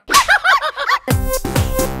వేసేయండి రా.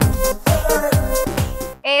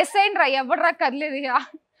 వేసేయండి రా, ఎవడు రా కదలేదు ఇక.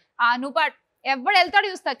 నువ్వు పాటు ఎవడు వెళ్తాడు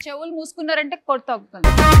చూస్తా, చెవులు మూసుకున్నారంటే కొడుతుంది.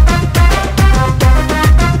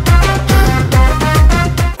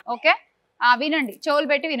 ఓకే వినండి, చెవులు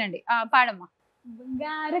పెట్టి వినండి. పాడమ్మా.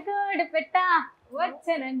 బంగారు కోడి పెట్ట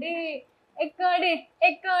వచ్చానండి, ఎక్కోడి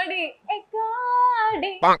ఎక్కోడి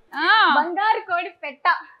ఎక్కోడి, బంగారు కోడి పెట్ట.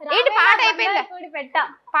 ఏంటి పాట అయిపోయిందా? కోడి పెట్ట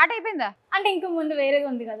పాట అయిపోయిందా? అంటే ఇంక ముందు వేరేది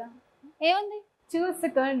ఉంది కదా. ఏముంది?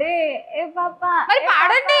 చూసుకోండి ఏ పాప. మరి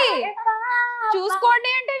పాడండి. చూసుకోండి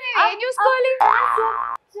అంటే ఏం చూసుకోవాలి?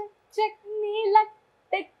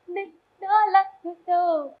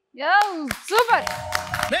 సూపర్.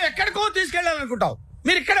 మేము ఎక్కడికో తీసుకెళ్ళాలనుకుంటాం,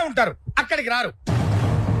 మీరు ఇక్కడే ఉంటారు, అక్కడికి రారు.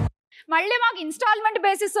 మళ్ళీ మాకు ఇన్స్టాల్మెంట్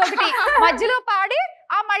బేసిస్ ఒకటి మధ్యలో పాడి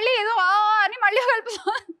మళ్ళీ ఏదో అని మళ్ళీ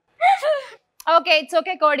కలుపుతాం. ఓకే ఇట్స్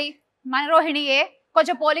ఓకే కోడి. మన రోహిణియే,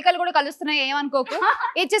 కొంచెం పోలికలు కూడా కలుస్తున్నాయి, ఏమనుకోకు.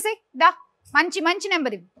 ఇచ్చేసి దా, మంచి మంచి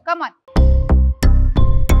నెంబర్ ఇవ్వు. కమాన్.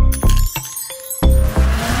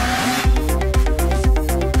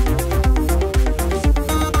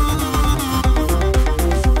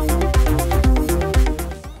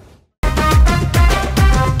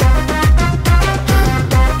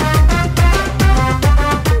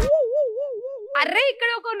 అర్రే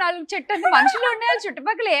ఇక్కడ ఒక 4 చెట్టు మనుషులు ఉండే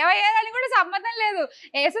చుట్టుపక్కల ఏమయ్యారని కూడా సంబంధం లేదు,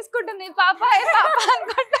 వేసేసుకుంటుంది పాప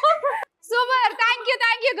అనుకుంటా. Super. Thank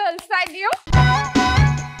you girls, thank you.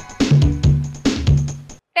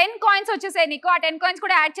 10 coins వచ్చేసాయి నీకు. ఆ 10 కాయిన్స్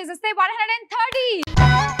కూడా యాడ్ చేసేస్తే 130.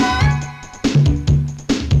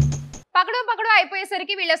 పకడు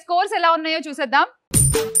అయిపోయేసరికి వీళ్ళ స్కోర్స్ ఎలా ఉన్నాయో చూసేద్దాం.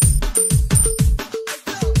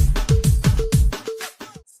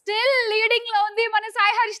 స్టిల్ లీడింగ్ లో ఉంది మన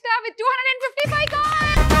Sai Harshita with 255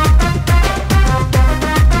 coins.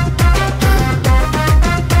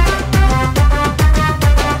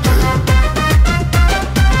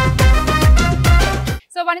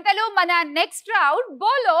 So వనితలు, మన నెక్స్ట్ రౌండ్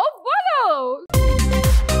బోలో బోలో.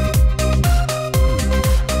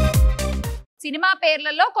 సినిమా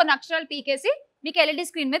పేర్లలో కొన్ని అక్షరాలు పీకేసి మీకు ఎల్ఈడి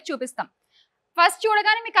స్క్రీన్ మీద చూపిస్తాం. ఫస్ట్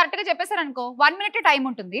చూడగానే మీకు కరెక్ట్గా చెప్పేశారు అనుకో, 1 మినిట్ టైం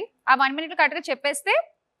ఉంటుంది. ఆ 1 మినిట్ కరెక్ట్గా చెప్పేస్తే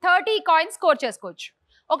 30 కాయిన్స్ స్కోర్ చేసుకోవచ్చు.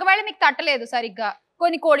 ఒకవేళ మీకు తట్టలేదు సరిగ్గా,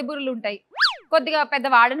 కొన్ని కోడి బుర్రలు ఉంటాయి, కొద్దిగా పెద్ద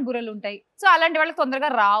వాడని బుర్రలు ఉంటాయి, సో అలాంటి వాళ్ళకి తొందరగా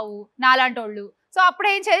రావు, నాలాంటి వాళ్ళు. సో అప్పుడు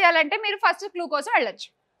ఏం చేయాలంటే మీరు ఫస్ట్ క్లూ కోసం వెళ్ళొచ్చు.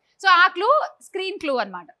 సో ఆ క్లూ స్క్రీన్ క్లూ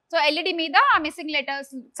అనమాట. సో ఎల్ఈడి మీద ఆ మిస్సింగ్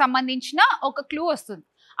లెటర్స్ సంబంధించిన ఒక క్లూ వస్తుంది.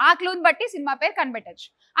 ఆ క్లూని బట్టి సినిమా పేరు కనిపెట్టచ్చు.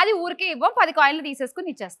 అది ఊరికే ఇవ్వం, 10 కాయిన్లు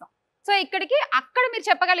తీసేసుకుని ఇచ్చేస్తాం. సో ఇక్కడికి అక్కడ మీరు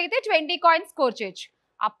చెప్పగలిగితే 20 కాయిన్స్ స్కోర్ చేయొచ్చు.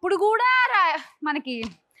 అప్పుడు కూడా మనకి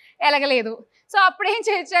ఎలగలేదు. సో అప్పుడు ఏం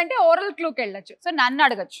చేయొచ్చు అంటే ఓరల్ క్లూకి వెళ్ళొచ్చు. సో నన్ను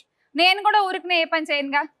అడగచ్చు, నేను కూడా ఊరికి ఏ పని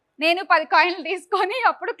చేయనుగా, నేను 10 కాయిన్లు తీసుకొని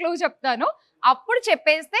అప్పుడు క్లూ చెప్తాను. అప్పుడు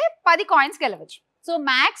చెప్పేస్తే 10 కాయిన్స్ గెలవచ్చు. సో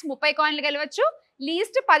మ్యాక్స్ 30 కాయిన్లు గెలవచ్చు,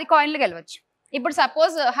 లీస్ట్ 10 కాయిన్లు గెలవచ్చు. ఇప్పుడు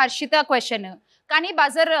సపోజ్ హర్షిత క్వశ్చన్, కానీ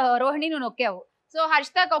బజర్ రోహిణి నువ్వు నొక్కావు. సో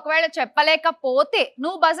హర్షితకు ఒకవేళ చెప్పలేకపోతే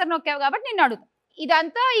నువ్వు బజర్ నొక్కావు కాబట్టి నిన్ను అడుగుతావు.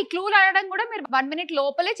 ఇదంతా ఈ క్లూలు అడగడం కూడా మీరు 1 మినిట్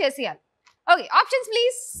లోపలే చేసేయాలి. Okay, options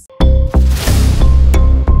please.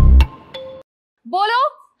 బోలో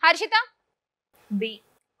హర్షిత. బి.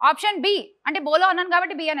 ఆప్షన్ బి అంటే బోలో అన్నాను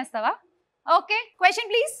కాబట్టి బి అనేస్తావా? Okay, question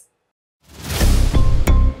please.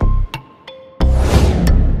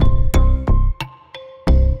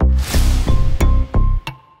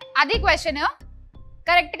 అది క్వశ్చన్.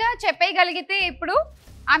 కరెక్ట్గా చెప్పేయగలిగితే ఇప్పుడు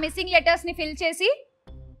ఆ మిస్సింగ్ లెటర్స్ని ఫిల్ చేసి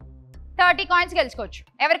 30 కాయిన్స్ గెలుచుకోవచ్చు.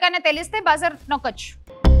 ఎవరికైనా తెలిస్తే బజర్ నొక్కొచ్చు.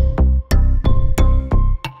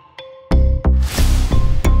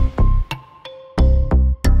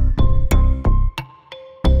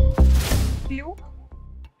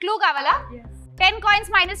 క్లూ కావాలా? 10 కాయిన్స్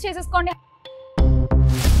మైనస్ చేసేసుకోండి.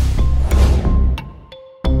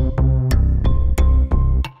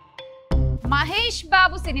 మహేష్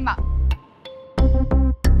బాబు సినిమా.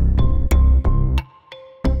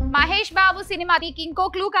 మహేష్ బాబు సినిమా. నీకు ఇంకో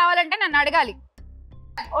క్లూ కావాలంటే నన్ను అడగాలి.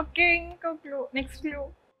 ఓకే, ఇంకో క్లూ.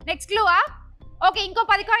 నెక్స్ట్ క్లూవా? ఓకే, ఇంకో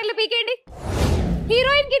 10 కాయిన్లు పీకేయండి.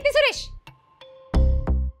 హీరోయిన్ కీర్తి సురేష్.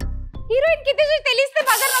 తెలిస్తే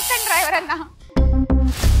బజర్ నొక్కండి డ్రైవర్ అన్న.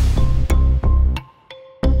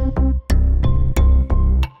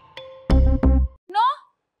 No,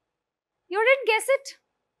 you didn't guess it.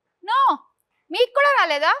 No, మీకు కూడా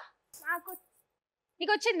రాలేదా?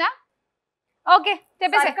 నీకు వచ్చిందా? ఓకే,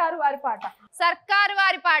 చెప్పేసి. సర్కారు వారి పాట. సర్కారు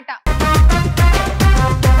వారి పాట.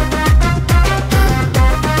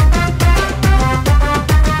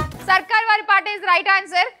 సర్కారు వారి పాట ఇస్ రైట్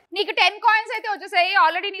ఆన్సర్. నీకు 10 కాయిన్స్ అయితే వచ్చేసాయి.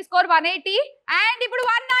 ఆల్రెడీ నీ స్కోర్ 180 అండ్ ఇప్పుడు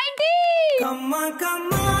 190.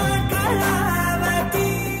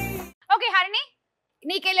 ఓకే హరిణి,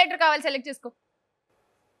 నీకే లెటర్ కావాలి, సెలెక్ట్ చేసుకో.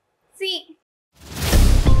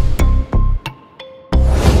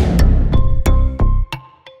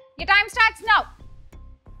 Your time starts now.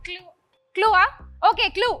 Clue okay,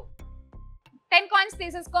 clue. 10 coins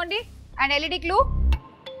తీసేసుకోండి and LED clue.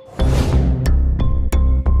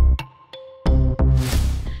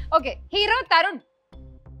 Okay, hero Tarun.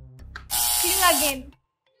 Clue again.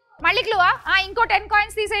 మళ్ళీ clue ఇంకో 10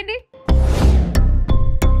 coins తీసేయండి.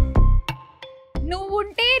 నువ్వు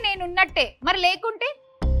ఉంటే నేను ఉన్నట్టే, మరి లేకుంటే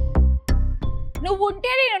నువ్వు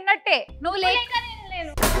ఉంటే నేను ఉన్నట్టే, నువ్వు లేక నేను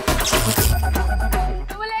లేను,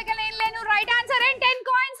 నువ్వు లేక నేను లేను. Right answer and 10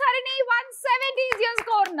 coins. Harini, 170 is your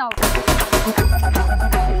score now.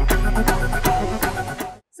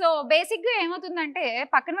 So basic గా ఏమవుతుందంటే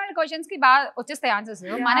పక్కన వాళ్ళ క్వశ్చన్స్ కి బాగా వచ్చేస్తాయి ఆన్సర్స్,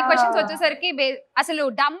 మన క్వశ్చన్స్ వచ్చేసరికి అసలు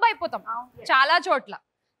డంబ్ అయిపోతాం చాలా చోట్ల.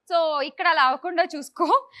 సో ఇక్కడ అలా అవ్వకుండా చూసుకో.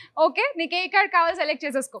 ఓకే, నీకు ఏ కార్డ్ కావాలో సెలెక్ట్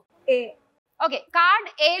చేసేసుకో. ఓకే, కార్డ్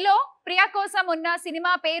ఏలో ప్రియా కోసం ఉన్న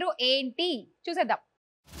సినిమా పేరు ఏంటి చూసేద్దాం.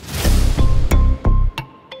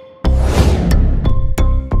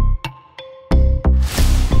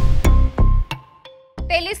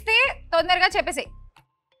 తెలిస్తే తొందరగా చెప్పేసి.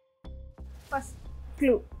 ఫస్ట్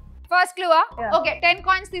క్లూ ఓకే, 10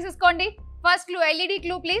 coins తీసేసుకోండి. First clue LED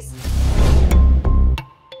clue please.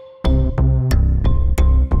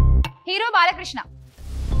 Hero Balakrishna.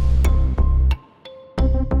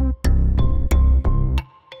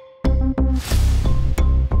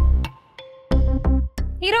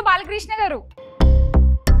 Hero Balakrishna గారు.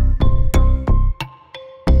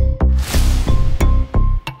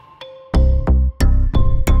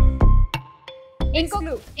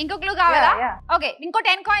 ఇంకో క్లూ కావాలా? ఓకే, ఇంకో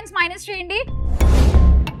 10 coins మైనస్ చేయండి.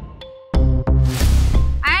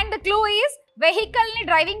 అండ్ క్లూ ఈస్ వెహికల్ ని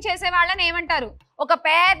డ్రైవింగ్ చేసే వాళ్ళని ఏమంటారు? ఒక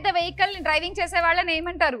పెద్ద వెహికల్ ని డ్రైవింగ్ చేసే వాళ్ళని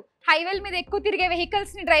ఏమంటారు? హైవేల మీద ఎక్కువ తిరిగే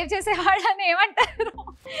వెహికల్స్ ని డ్రైవ్ చేసే వాళ్ళని ఏమంటారు?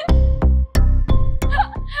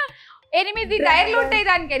 8 టైర్లు ఉంటాయి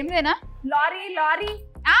దానికి. 8 lorry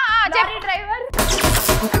driver.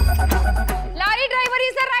 Lorry driver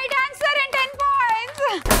is the right answer and 10 points.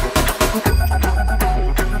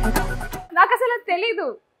 నాకు అసలు తెలీదా?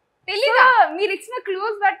 మీరు ఇచ్చిన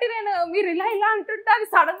క్లూస్ బట్టి మీరు ఇలా అంటుంటే అది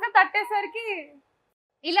సడన్ గా తట్టేసరికి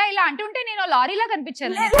ఇలా అంటుంటే నేను లారీలా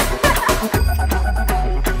కనిపించాను.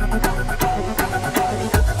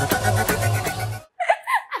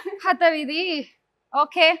 హతవిది.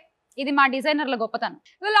 ఓకే, ఇది మా డిజైనర్ల గొప్పతనం.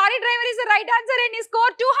 Lorry driver is the right answer and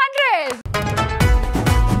score 200.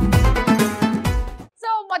 So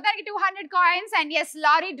మొత్తానికి 200 coins and yes,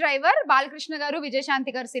 lorry driver Balakrishna గారు,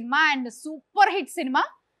 విజయశాంతి గారు cinema and super hit cinema.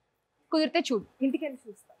 కుదిరితే చూడు. ఇంటికి వెళ్ళి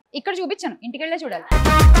చూస్తా. ఇక్కడ చూపించాను, ఇంటికి వెళ్ళే చూడాలి.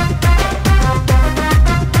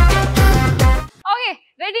 Okay,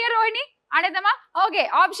 ready Rohini ఆడేద్దామా? Okay,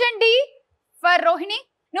 option D for Rohini.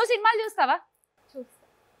 నువ్వు సినిమాలు చూస్తావా? చూస్తా.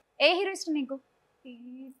 ఏ హీరో ఇష్టం నీకు?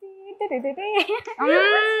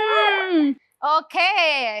 ఓకే,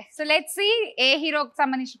 సో లెట్స్ సీ ఏ హీరోకి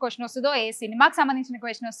సంబంధించిన క్వశ్చన్ వస్తుందో, ఏ సినిమాకి సంబంధించిన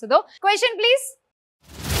క్వశ్చన్ వస్తుందో. Question please.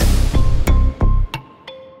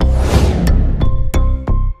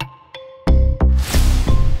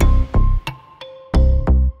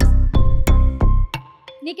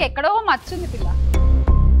 నీకు ఎక్కడో మచ్చుంది పిల్ల,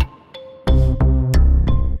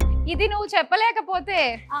 ఇది నువ్వు చెప్పలేకపోతే.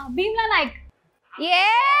 భీమ్లా నాయక్. ఏ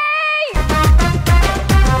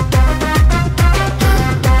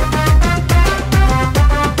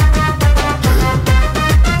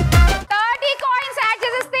 30 coins యాడ్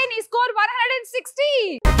చేసేస్తే నీ స్కోర్ 160.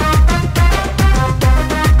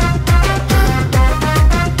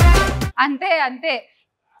 అంతే.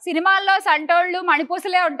 సినిమాల్లో సంటోళ్ళు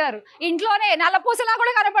మణిపూసలే ఉంటారు, ఇంట్లోనే నల్లపూసలా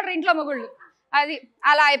కూడా కనపడరు ఇంట్లో మొగుళ్ళు. అది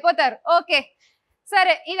అలా అయిపోతారు. ఓకే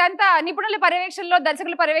సరే, ఇదంతా నిపుణుల పర్యవేక్షణలో,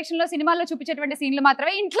 దర్శకుల పర్యవేక్షణలో సినిమాల్లో చూపించేటువంటి సీన్లు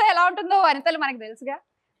మాత్రమే. ఇంట్లో ఎలా ఉంటుందో వనితలు మనకు తెలుసుగా,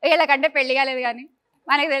 వీళ్ళకంటే పెళ్లి కాలేదు కానీ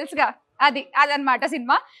మనకు తెలుసుగా. అదనమాట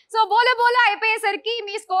సినిమా. సో బోలో అయిపోయేసరికి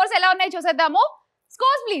మీ స్కోర్స్ ఎలా ఉన్నాయో చూసేద్దాము.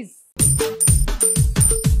 Scores please.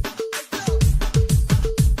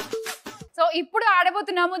 సో ఇప్పుడు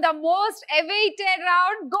ఆడబోతున్నాము the most awaited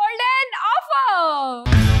round, golden offer.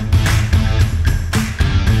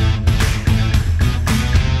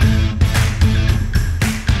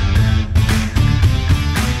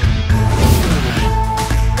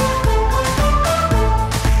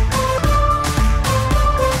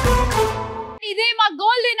 ఇదే మా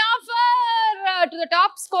golden offer to the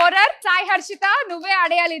top scorer Sai Harshita. నువ్వే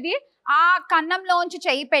ఆడేయాలి ఇది. ఆ కన్నంలోంచి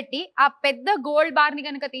చెయ్యి పెట్టి ఆ పెద్ద గోల్డ్ బార్ ని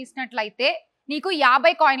కనుక తీసినట్లయితే నీకు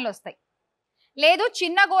 50 కాయిన్లు వస్తాయి. లేదు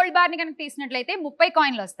చిన్న గోల్డ్ బార్ ని కనుక తీసినట్లయితే 30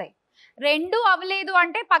 కాయిన్లు వస్తాయి. రెండు అవ్వలేదు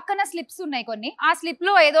అంటే పక్కన స్లిప్స్ ఉన్నాయి కొన్ని, ఆ స్లిప్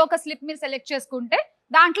లో ఏదో ఒక స్లిప్ మీరు సెలెక్ట్ చేసుకుంటే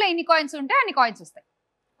దాంట్లో ఎన్ని కాయిన్స్ ఉంటే అన్ని కాయిన్స్ వస్తాయి.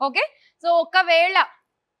 ఓకే, సో ఒకవేళ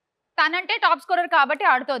తనంటే టాప్ స్కోరర్ కాబట్టి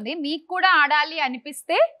ఆడుతోంది, మీకు కూడా ఆడాలి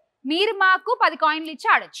అనిపిస్తే మీరు మాకు 10 కాయిన్లు ఇచ్చి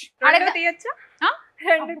ఆడొచ్చు.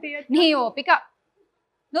 రెండు తీయచ్చు. నీ ఓపిక.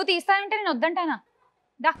 నువ్వు తీస్తానంటే నేను వద్దంటానా?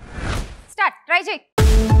 దా స్టార్ట్, ట్రై చేయి.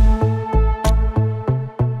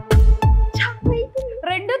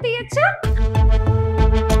 రెండు తీయచ్చా?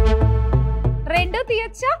 రెండు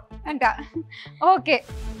తీయచ్చా అంట. ఓకే,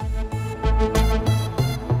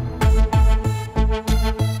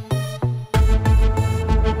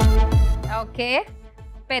 ఓకే,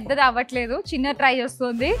 పెద్దది అవ్వట్లేదు, చిన్న ట్రై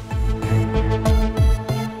చేస్తుంది.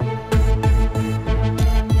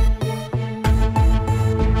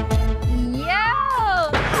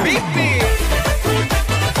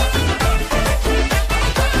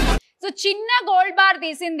 సో చిన్న గోల్డ్ బార్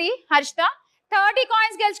తీసింది Harshita. 30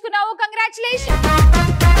 coins గెలుచుకున్నావు, congratulation.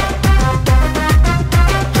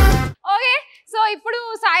 Okay, so ఇప్పుడు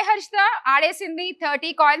సాయి హర్షిత ఆడేసింది, 30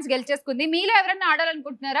 కాయిన్స్ గెలిచేసుకుంది. మీలో ఎవరన్నా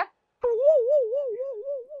ఆడాలనుకుంటున్నారా?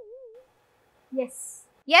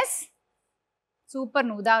 Yes, super.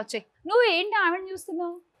 నువ్వు దా వచ్చాయి. నువ్వు ఏంటి ఆమెను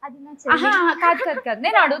చూస్తున్నావు? అది నా కాదు కాదు కాదు,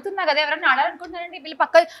 నేను అడుగుతున్నా కదా ఎవరన్నా ఆడాలనుకుంటున్నారంటే వీళ్ళు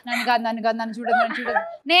పక్క నన్ను కాదు నన్ను కాదు నన్ను చూడదు నన్ను చూడదు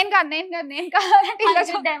నేను కాదు నేను కాదు నేను కాదంటే ఇలా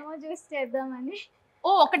డెమో చూసి చేద్దామని. ఓ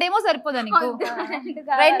ఒకటేమో సరిపోదా నీకు?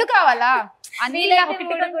 రెండు కావాలా? అన్ని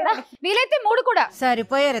వీలైతే 3 కూడా.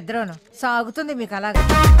 సరిపోయారు ఇద్దరును. సాగుతుంది మీకు అలాగా.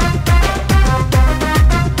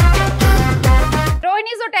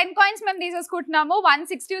 రోహిణి, సో 10 కాయిన్స్ మేము తీసేసుకుంటున్నాము.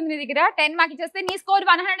 160 ఉంది నీ దగ్గర. 10 మాకు ఇచ్చేస్తే నీ స్కోర్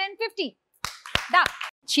 150. దా,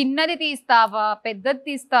 చిన్నది తీస్తావా, పెద్దది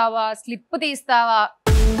తీస్తావా, స్లిప్ తీస్తావా?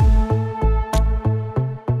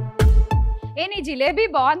 ఏ నీ జిలేబీ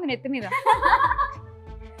బాగుంది నెత్తి మీద.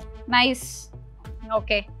 నైస్.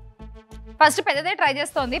 ఓకే, ఫస్ట్ పెద్దదే ట్రై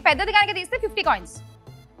చేస్తోంది. పెద్దది కనుక తీస్తే 50 కాయిన్స్,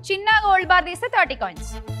 చిన్న గోల్డ్ బార్ తీస్తే 30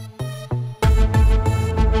 కాయిన్స్.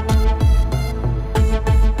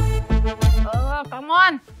 కమ్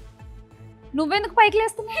ఆన్, నువ్వెందుకు పైకి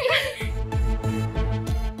లేస్తున్నావు?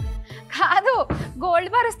 కాదు, గోల్డ్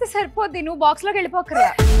బార్ వస్తే సరిపోద్ది, నువ్వు బాక్స్ లోకి వెళ్ళిపోకరా.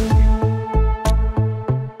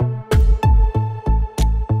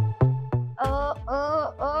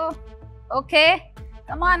 Okay,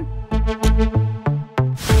 come on.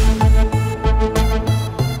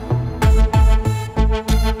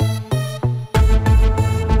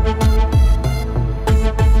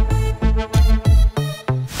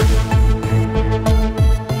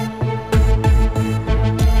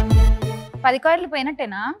 పది కాయిన్లు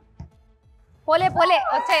పోయినట్టేనా? పోలే పోలే,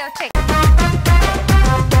 వచ్చాయి వచ్చాయి.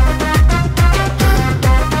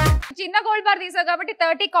 చిన్న గోల్డ్ బార్ తీసావు కాబట్టి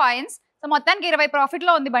 30 కాయిన్స్. సో మొత్తానికి 20 ప్రాఫిట్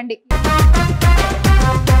లో ఉంది బండి.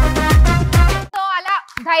 సో అలా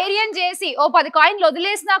ధైర్యం చేసి ఓ 10 కాయిన్లు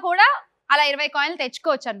వదిలేసినా కూడా అలా 20 కాయిన్లు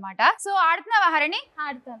తెచ్చుకోవచ్చు అనమాట. సో ఆడుతున్నావా హరిణి?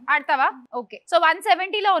 ఆడతాను. ఆడతావా? ఓకే, సో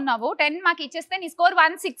 170 లో ఉన్నావు. 10 మాకు ఇచ్చేస్తే నీ స్కోర్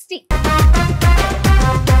 160.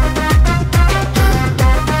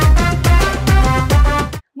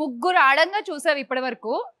 ముగ్గురు ఆడంగా చూసావు ఇప్పటి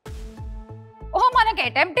వరకు. ఓ మనకి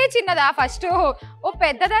అటెంప్టే చిన్నదా ఫస్ట్? ఓ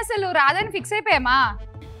పెద్దది అసలు రాదని ఫిక్స్ అయిపోయామా?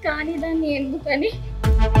 కానీ దాన్ని ఎందుకని.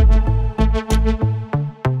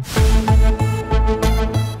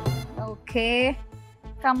 Okay,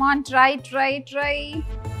 come on, try try try.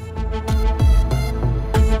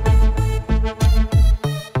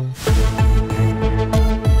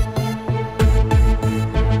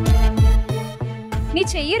 నీ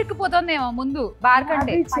చెయ్యి ఇరుక్కుపోతుందేమో ముందు బార్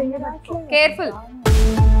కంటే. కేర్ఫుల్.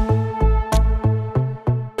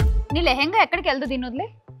 నీ లెహెంగా ఎక్కడికి వెళ్తూ దీని వదిలే.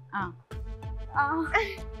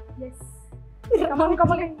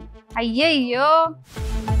 అయ్యయ్యో,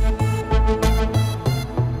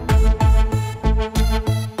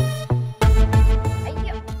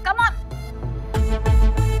 అయ్యో, కమాన్.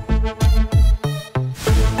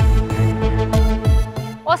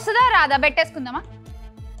 వస్తుందా రాదా? పెట్టేసుకుందామా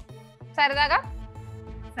సరదాగా?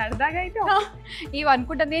 సరదాగా అయితే ఇవి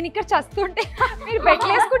అనుకుంటా. నేను ఇక్కడ చస్తుంటే మీరు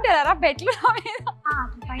బెట్లు వేసుకుంటారా? బెట్లు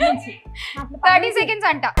 30 సెకండ్స్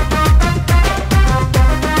అంట.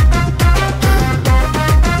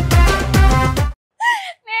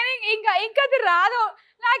 నేను ఇంకా అది రాదు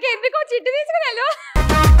నాకు. ఎందుకో చిట్టు తీసుకుని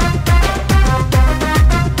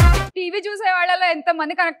టీవీ చూసే వాళ్ళలో ఎంత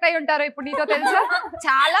మంది కనెక్ట్ అయి ఉంటారో ఇప్పుడు నీతో తెలుసా?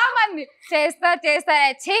 చాలా మంది చేస్తారు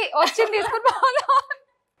వచ్చింది తీసుకుని పోదాం.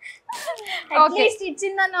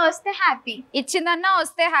 ఇచ్చిందన్న వస్తే హ్యాపీ. ఇచ్చిందన్నా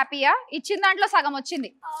వస్తే హ్యాపీయా? ఇచ్చిన దాంట్లో సగం వచ్చింది.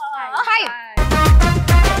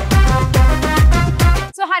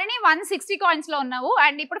 సో హరిణి 160 కాయిన్స్ లో ఉన్నావు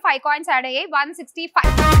అండ్ ఇప్పుడు 5 కాయిన్స్ యాడ్ అయ్యాయి, 165.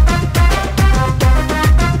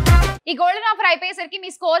 ఈ గోల్డెన్ ఆఫర్ అయిపోయేసరికి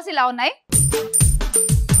మీ స్కోర్స్ ఇలా ఉన్నాయి.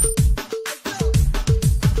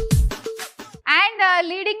 అండ్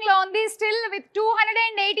లీడింగ్ లో ఉంది still with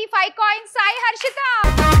 285 coins Sai Harshita.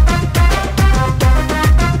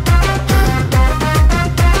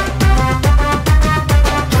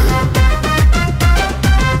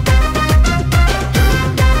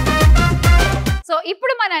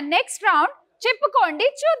 మన నెక్స్ట్ రౌండ్ చెప్పుకోండి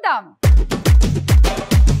చూద్దాం.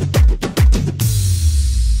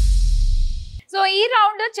 సో ఈ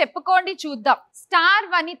రౌండ్ చెప్పుకోండి చూద్దాం. స్టార్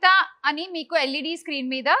వనిత అని మీకు ఎల్ఈడి స్క్రీన్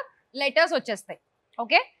మీద లెటర్స్ వచ్చేస్తాయి.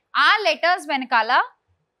 ఓకే, ఆ లెటర్స్ వెనకాల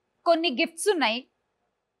కొన్ని గిఫ్ట్స్ ఉన్నాయి,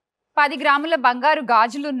 10 గ్రాముల బంగారు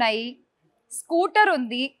గాజులు ఉన్నాయి, స్కూటర్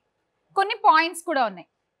ఉంది, కొన్ని పాయింట్స్ కూడా ఉన్నాయి.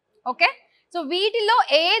 ఓకే, సో వీటిలో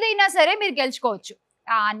ఏదైనా సరే మీరు గెలుచుకోవచ్చు.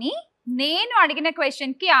 కానీ నేను అడిగిన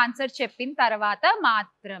క్వశ్చన్కి ఆన్సర్ చెప్పిన తర్వాత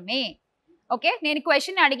మాత్రమే. ఓకే, నేను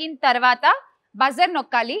క్వశ్చన్ అడిగిన తర్వాత బజర్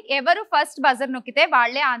నొక్కాలి. ఎవరు ఫస్ట్ బజర్ నొక్కితే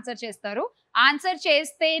వాళ్ళే ఆన్సర్ చేస్తారు. ఆన్సర్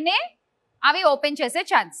చేస్తేనే అవి ఓపెన్ చేసే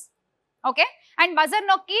ఛాన్స్. ఓకే, అండ్ బజర్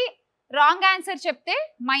నొక్కి రాంగ్ ఆన్సర్ చెప్తే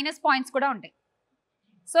మైనస్ పాయింట్స్ కూడా ఉంటాయి.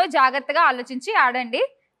 సో జాగ్రత్తగా ఆలోచించి ఆడండి.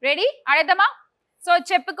 రెడీ? ఆడేద్దామా? సో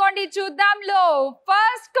చెప్పుకోండి చూద్దాంలో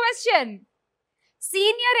ఫస్ట్ క్వశ్చన్.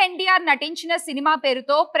 సీనియర్ ఎన్టీఆర్ నటించిన సినిమా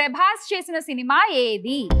పేరుతో ప్రభాస్ చేసిన సినిమా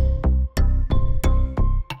ఏది?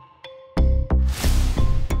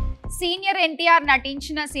 సీనియర్ ఎన్టీఆర్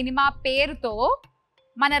నటించిన సినిమా పేరుతో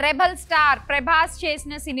మన రెబల్ స్టార్ ప్రభాస్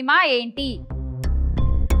చేసిన సినిమా ఏంటి?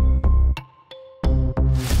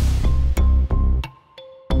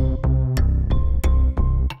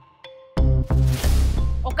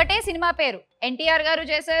 ఒకటే సినిమా పేరు, ఎన్టీఆర్ గారు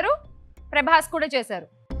చేశారు, ప్రభాస్ కూడా చేశారు.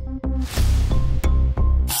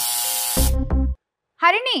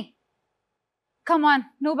 హరిణి కమాన్,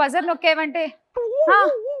 నువ్వు buzzer నొక్కేవంటే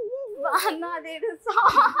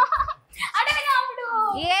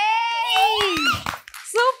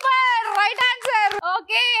super, right answer.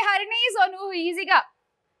 Okay Harini, so నువ్వు ఈజీగా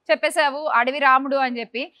చెప్పేసావు అడవి రాముడు అని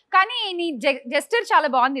చెప్పి. కానీ నీ జెస్టర్ చాలా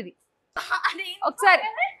బాగుంది. ఇది ఒకసారి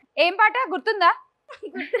ఏం పాట గుర్తుందా?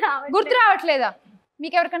 గుర్తు రావట్లేదా?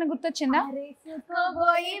 మీకు ఎవరికైనా గుర్తొచ్చిందా?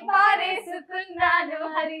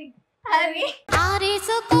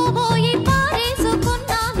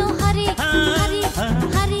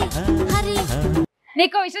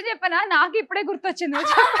 నీకు విషయం చెప్పనా, నాకు ఇప్పుడే గుర్తొచ్చింది.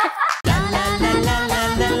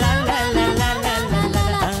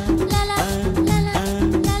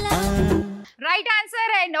 Right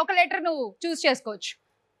answer. అండ్ ఒక లెటర్ నువ్వు చూస్ చేసుకోవచ్చు.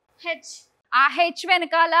 హెచ్. ఆ హెచ్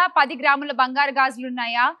వెనకాల 10 గ్రాముల బంగారు గాజులు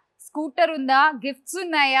ఉన్నాయా, స్కూటర్ ఉందా, గిఫ్ట్స్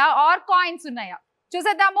ఉన్నాయా, ఆర్ కాయిన్స్ ఉన్నాయా?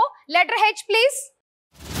 చూసేద్దాము. Letter H please.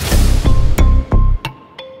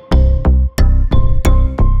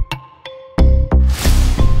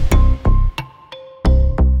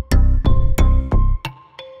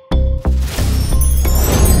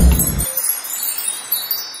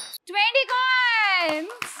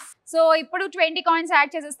 సో ఇప్పుడు 20 కాయిన్స్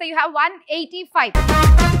యాడ్ చేసేస్తే యూ హ్యావ్ 185.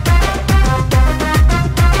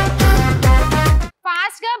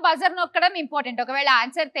 ఫాస్ట్ గా బజర్ నొక్కడం ఇంపార్టెంట్, ఒకవేళ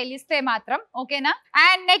ఆన్సర్ తెలిస్తే మాత్రం. ఓకేనా?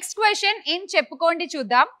 అండ్ నెక్స్ట్ క్వశ్చన్ ఇన్ చెప్పుకోండి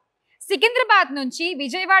చూద్దాం. సికింద్రాబాద్ నుంచి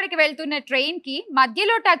విజయవాడకి వెళ్తున్న ట్రైన్ కి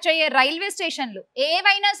మధ్యలో టచ్ అయ్యే రైల్వే స్టేషన్లు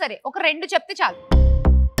ఏవైనా సరే ఒక 2 చెప్తే చాలు.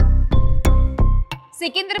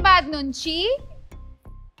 సికింద్రాబాద్ నుంచి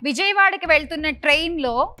విజయవాడకి వెళ్తున్న ట్రైన్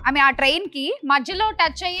లో ఆ ట్రైన్ కి మధ్యలో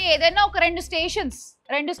టచ్ అయ్యే ఏదైనా ఒక 2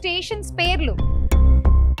 స్టేషన్స్ పేర్లు.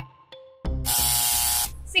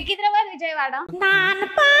 సికింద్రాబాద్, విజయవాడ.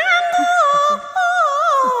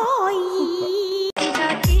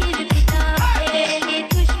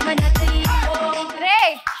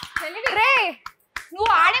 రే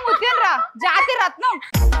నువ్వు ఆడే ముత్యం రా, జాతి రత్నం.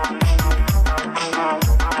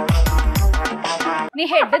 నీ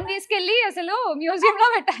హెడ్ తీసుకెళ్లి అసలు మ్యూజియం లో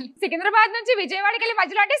పెట్టాలి. సికింద్రాబాద్ నుంచి విజయవాడకి వెళ్ళి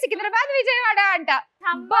మధ్యలో అంటే సికింద్రాబాద్ విజయవాడ అంట.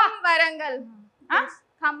 Khammam Warangal.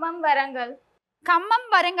 Khammam Warangal. Khammam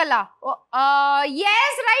Warangal.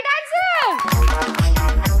 yes right answer.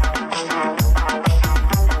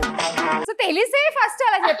 So తెలిసే ఫస్ట్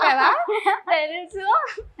అలా చెప్పావా? తెలుసు.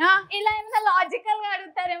 ఇలా ఏమైనా లాజికల్ గా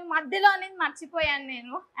అడుగుతారేమో, మధ్యలో అనేది మర్చిపోయాను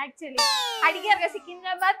నేను. యాక్చువల్లీ అడిగారు కదా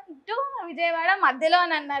సికింద్రాబాద్ టు విజయవాడ మధ్యలో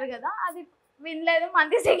అని అన్నారు కదా, అది వినలేదు.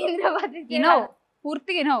 మంది సికింద్రాబాద్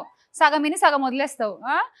పూర్తిగా వినవు, సగం విని సగం వదిలేస్తావు.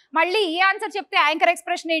 మళ్ళీ ఈ ఆన్సర్ చెప్తే యాంకర్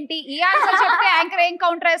ఎక్స్ప్రెషన్ ఏంటి, ఈ ఆన్సర్ చెప్తే యాంకర్ ఏం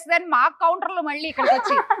కౌంటర్ వేస్తుంది అని మా కౌంటర్ లో మళ్ళీ ఇక్కడికి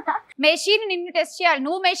వచ్చి మెషిన్ నిన్ను టెస్ట్ చేయాలి,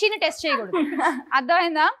 నువ్వు మెషిన్ టెస్ట్ చేయకూడదు.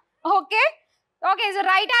 అర్థమైందా? Okay okay, so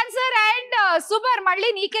right answer. And super, మళ్ళీ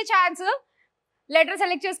నీకే ఛాన్స్, లెటర్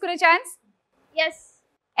సెలెక్ట్ చేసుకునే ఛాన్స్.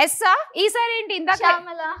 ఎస్ ఈసారి ఏంటి? ఇందాక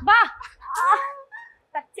బా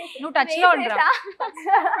నువ్వు టచ్ లో ఉంటా.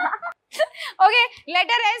 Okay,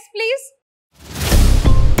 letter S please.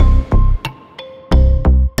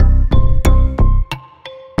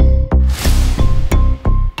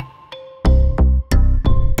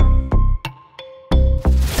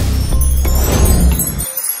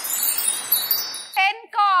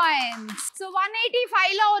 So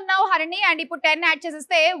 185 లో ఉన్నావు హరిణి, అండ్ ఇప్పుడు 10 యాడ్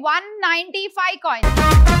చేసేస్తే 195 కాయిన్స్.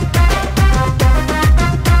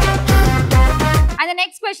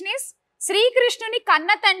 క్వశ్చన్ ఇస్ శ్రీకృష్ణుని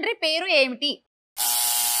కన్న తండ్రి పేరు ఏమిటి?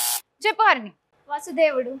 చెప్పు హరిణి.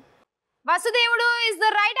 వసుదేవుడు. వసుదేవుడు ఇస్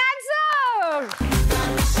ద రైట్ ఆన్సర్.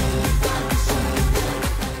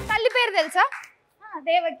 తల్లి పేరు తెలుసా?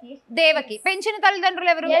 దేవకి. దేవకి. పెంచిన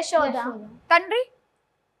తల్లిదండ్రులు ఎవరు? యశోద. తండ్రి?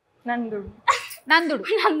 నందుడు. నందుడు.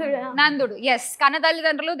 నందుడు. ఎస్. కన్న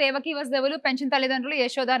తల్లిదండ్రులు దేవకి వసుదేవులు, పెంచిన తల్లిదండ్రులు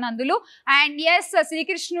యశోద నందులు. అండ్ ఎస్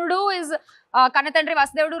శ్రీకృష్ణుడు ఇస్ కన్న తండ్రి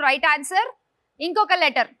వసుదేవుడు, రైట్ ఆన్సర్. ఇంకొక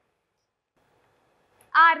letter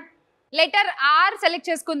R. Letter R select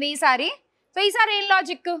చేసుకుంది ఈసారి. సో ఈసారి ఏం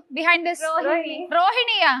లాజిక్ బిహైండ్ దిస్?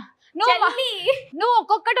 రోహిణియా? నువ్వు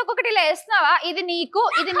ఒక్కొక్కటి ఇలా వేస్తున్నావా? ఇది నీకు,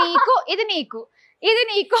 ఇది నీకు, ఇది నీకు, ఇది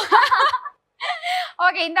నీకు.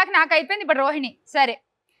 ఓకే, ఇందాక నాకు అయిపోయింది, ఇప్పుడు రోహిణి. సరే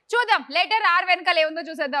చూద్దాం లెటర్ ఆర్ వెనకాల ఏముందో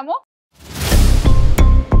చూసేద్దాము.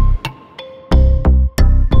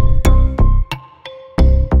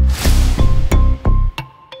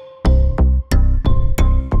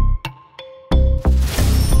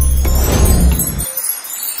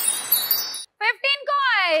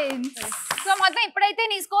 సో మొత్తం ఇప్పుడైతే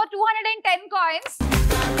నీ score 210 coins.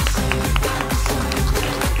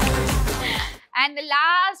 And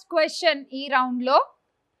last question ఈ రౌండ్ లో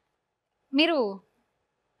మీరు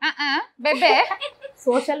బెబ్బే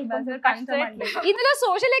సోషల్ ఇందులో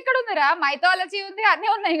సోషల్ ఎక్కడ ఉందిరా? మైథాలజీ ఉంది, అన్నీ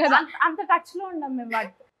ఉన్నాయి కదా. అంత టచ్ లో ఉన్నాం మేము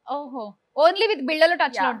వాటితో. ఓహో, ఓన్లీ విత్ బిళ్ళలు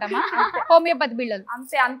టచ్ లో ఉంటామా? హోమియోపతి బిళ్ళలు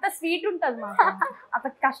అంతే. అంత స్వీట్ ఉంటది మాకు, అంత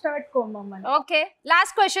కష్టపెట్టుకోము మమ్మల్ని. ఓకే,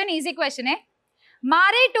 లాస్ట్ క్వశ్చన్ ఈజీ క్వశ్చనే.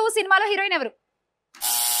 మారీ 2 సినిమాలో హీరోయిన్ ఎవరు?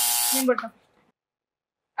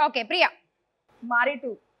 Okay, Priya. Marie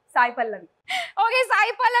 2 Sai Pallavi. Okay,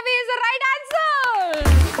 Sai Pallavi is the right answer.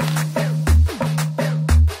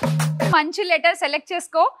 మంచి లెటర్ సెలెక్ట్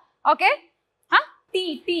చేసుకో. Okay, tea.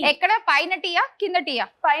 టీ ఎక్కడ? పైన టీయా కింద టీయా?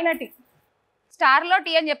 పైన టీ. స్టార్ లో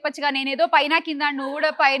టీ అని చెప్పొచ్చుగా. నేనేదో పైన కింద, నువ్వు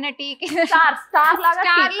కూడా పైన టీ.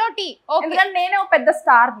 స్టార్ లో టీ. ఓకే, నేనే ఒక పెద్ద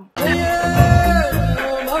స్టార్.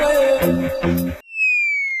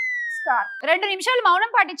 2 నిమిషాలు మౌనం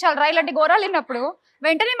పాటించాలి రా ఇలాంటి ఘోరాలు విన్నప్పుడు.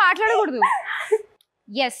 వెంటనే మాట్లాడకూడదు.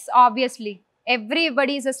 Yes, obviously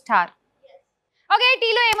everybody is a star. Okay,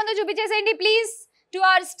 టీలో ఏముందో చూపించేసేయండి please to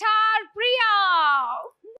our star Priya.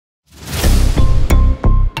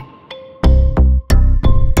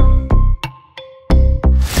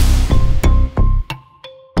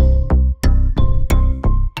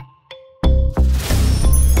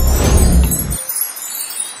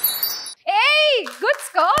 Good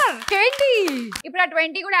score 20. ఇప్పుడు ఆ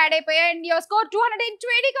 20 కూడా యాడ్ అయిపోయాయి. And your score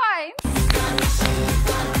 220 coins.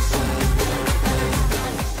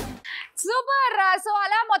 Super. So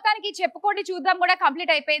అలా మొత్తానికి చెప్పుకోండి చూద్దాం కూడా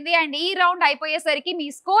కంప్లీట్ అయిపోయింది. అండ్ ఈ రౌండ్ అయిపోయేసరికి మీ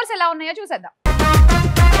స్కోర్స్ ఎలా ఉన్నాయో చూసేద్దాం.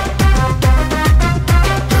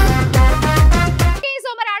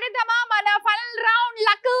 సో మరి ఆడేద్దామా మన ఫైనల్ రౌండ్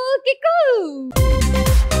లక్ కిక్.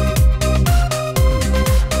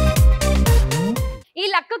 ఈ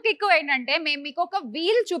లక్ కిక్ ఏంటంటే మేము మీకు ఒక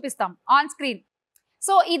వీల్ చూపిస్తాం ఆన్ స్క్రీన్.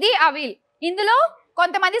 సో ఇది ఆ వీల్. ఇందులో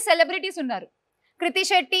కొంతమంది సెలబ్రిటీస్ ఉన్నారు. కృతి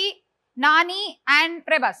శెట్టి, నాని అండ్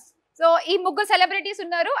ప్రభాస్. సో ఈ 3 సెలబ్రిటీస్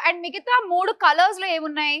ఉన్నారు. అండ్ మిగతా 3 కలర్స్ లో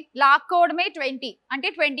ఏమున్నాయి? లాక్కోవడమే 20, అంటే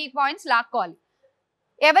 20 పాయింట్స్ లాక్కోవాలి.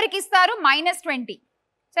 ఎవరికి ఇస్తారు? -20.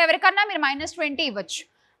 సో ఎవరికన్నా మీరు -20 ఇవ్వచ్చు.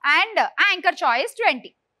 And anchor choice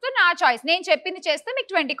 20. సో నా చాయిస్, నేను చెప్పింది చేస్తే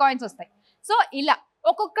మీకు 20 కాయిన్స్ వస్తాయి. సో ఇలా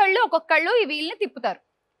ఒక్కొక్కళ్ళు ఈ వీల్ని తిప్పుతారు.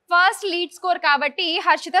 ఫస్ట్ లీడ్ స్కోర్ కాబట్టి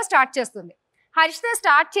హర్షిత స్టార్ట్ చేస్తుంది. హర్షిత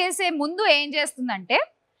స్టార్ట్ చేసే ముందు ఏం చేస్తుందంటే,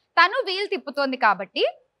 తను వీల్ తిప్పుతోంది కాబట్టి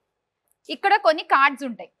ఇక్కడ కొన్ని కార్డ్స్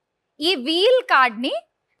ఉంటాయి. ఈ వీల్ కార్డ్ని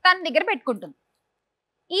తన దగ్గర పెట్టుకుంటుంది.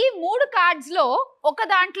 ఈ 3 కార్డ్స్లో ఒక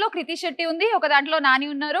దాంట్లో కృతి శెట్టి ఉంది, ఒక దాంట్లో నాని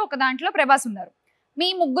ఉన్నారు, ఒక దాంట్లో ప్రభాస్ ఉన్నారు. మీ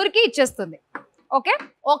ముగ్గురికి ఇచ్చేస్తుంది. ఓకే,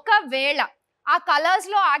 ఒకవేళ ఆ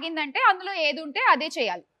కలర్స్లో ఆగిందంటే అందులో ఏది ఉంటే అదే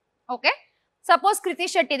చేయాలి. ఓకే, సపోజ్ కృతి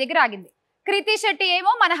శెట్టి దగ్గర ఆగింది. కృతి శెట్టి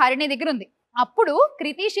ఏమో మన హరిణి దగ్గర ఉంది. అప్పుడు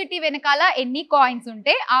కృతి శెట్టి వెనకాల ఎన్ని కాయిన్స్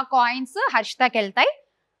ఉంటే ఆ కాయిన్స్ హర్షితకి వెళ్తాయి.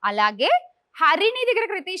 అలాగే హరిణి దగ్గర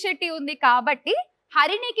కృతి శెట్టి ఉంది కాబట్టి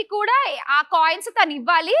హరిణికి కూడా ఆ కాయిన్స్ తను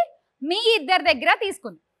ఇవ్వాలి. మీ ఇద్దరి దగ్గర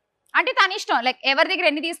తీసుకుంది అంటే తన ఇష్టం, లైక్ ఎవరి దగ్గర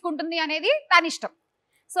ఎన్ని తీసుకుంటుంది అనేది తన ఇష్టం.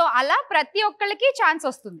 సో అలా ప్రతి ఒక్కళ్ళకి ఛాన్స్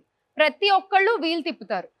వస్తుంది. ప్రతి ఒక్కళ్ళు వీల్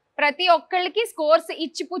తిప్పుతారు. ప్రతి ఒక్కళ్ళకి స్కోర్స్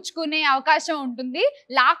ఇచ్చి పుచ్చుకునే అవకాశం ఉంటుంది,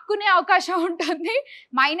 లాక్కునే అవకాశం ఉంటుంది,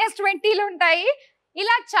 -20లు ఉంటాయి.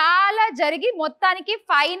 ఇలా చాలా జరిగి మొత్తానికి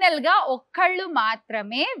ఫైనల్ గా ఒక్కళ్ళు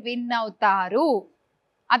మాత్రమే విన్ అవుతారు.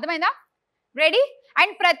 అర్థమైందా? రెడీ?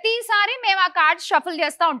 అండ్ ప్రతిసారి మేము ఆ కార్డ్స్ షఫుల్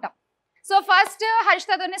చేస్తూ ఉంటాం. సో ఫస్ట్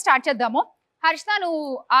హర్షితతోనే స్టార్ట్ చేద్దాము. హర్షిత, నువ్వు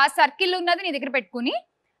ఆ సర్కిల్ ఉన్నది నీ దగ్గర పెట్టుకుని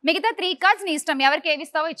మిగతా 3 కార్డ్స్ నీ ఇష్టం, ఎవరికి ఏవి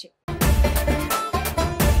ఇస్తావో ఇచ్చి.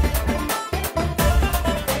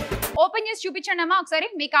 ఓపెన్ చేసి చూపించండి అమ్మా ఒకసారి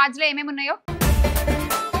మీ కార్డ్స్లో ఏమేమి ఉన్నాయో.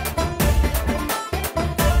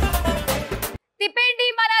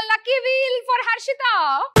 హర్షిత.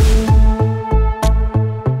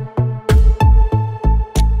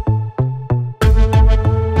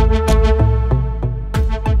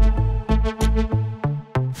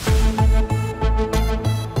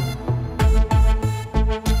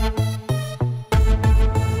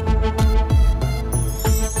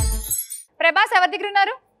 ప్రభాస్ ఎవరి దగ్గర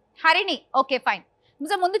ఉన్నారు? హరిణి. Okay fine.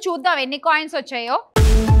 సో ముందు చూద్దాం ఎన్ని కాయిన్స్ వచ్చాయో.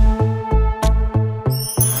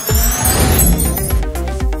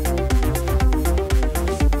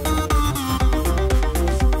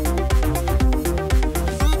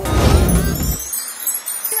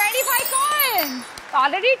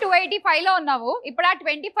 ఆల్రెడీ 285 లో ఉన్నావు. ఇప్పుడు ఆ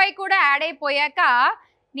 25 కూడా యాడ్ అయిపోయాక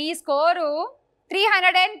నీ స్కోరు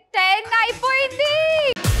 310 అయిపోయింది.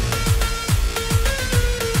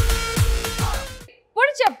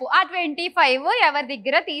 ఇప్పుడు చెప్పు, ఆ 25 ఎవరి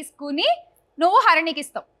దగ్గర తీసుకుని నువ్వు హరిణికి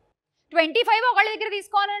ఇస్తావు? 25 ఒకళ్ళ దగ్గర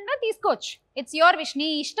తీసుకోవాలంటే తీసుకోవచ్చు, ఇట్స్ యువర్ విష్, నీ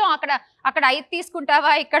ఇష్టం. అక్కడ 5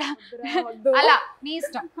 తీసుకుంటావా, ఇక్కడ అలా నీ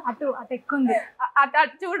ఇష్టం. అటు ఎక్కుంది, అటు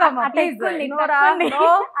చూడమ్మా ప్లీజ్.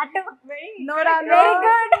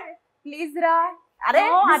 ప్లీజ్ రా. అరే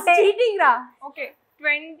చీటింగ్ రా. ఓకే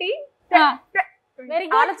 20. Very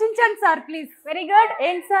good. ఆలోచించండి సార్ ప్లీజ్. Very good.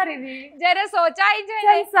 ఏంటి సార్ ఇది? జరా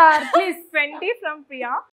సోచాయించండి sir please. 20 from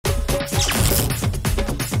Priya.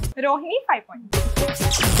 Rohini 5 points.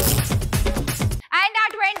 And ఆ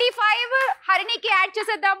 25 హరిణికి యాడ్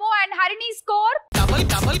చేసేద్దాము. And Harini score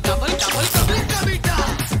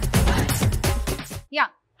yeah.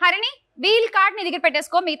 Harini wheel card నీ దగ్గర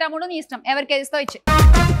పెట్టేసుకో, మిగతా 3 నీ ఇష్టం, ఎవరికి ఏదిస్తావు ఇచ్చే.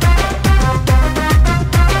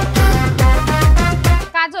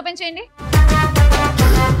 కార్డ్స్ ఓపెన్ చేయండి.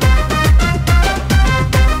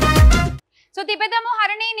 సో తిప్పేద్దాము.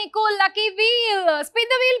 హరిణి నీకు lucky wheel.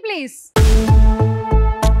 Spin the wheel please.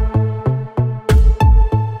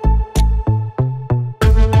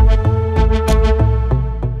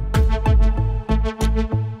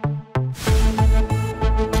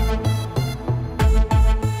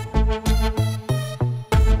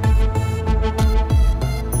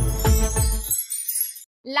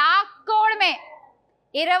 లాక్కోవడమే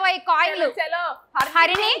 20 కాయిన్లు.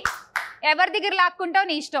 హరిణి ఎవరి దగ్గర లాక్కుంటావు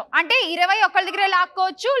నీ ఇష్టం. అంటే 20 ఒకళ్ళ దగ్గర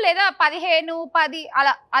లాక్కోవచ్చు, లేదా 15, 10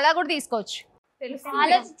 అలా కూడా తీసుకోవచ్చు.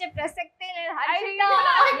 ఆలోచించే ప్రసక్తే లేదు.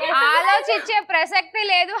 ఆలోచించే ప్రసక్తి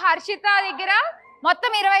లేదు. హర్షిత దగ్గర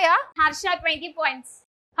మొత్తం 20. హర్ష 20 points.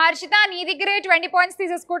 హర్షిత నీ దగ్గరే 20 points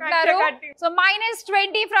తీసేసుకుంటున్నారు. So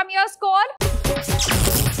 -20 from your score.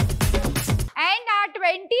 And ఆ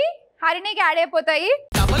 20 హరిణికి యాడ్ అయిపోతాయి.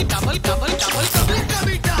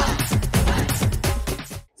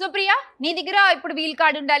 సో ప్రియా నీ దగ్గర ఇప్పుడు వీల్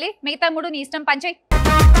కార్డ్ ఉండాలి, మిగతా 3 నీ ఇష్టం, పంచాయి.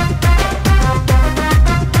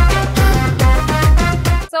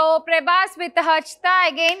 So Prabhas with Harshita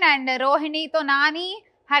again, and రోహిణితో Nani,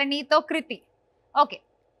 హరిణితో Kriti. Okay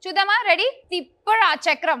చూద్దామా? రెడీ? ఇప్పుడు ఆ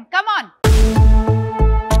చక్రం, కమాన్.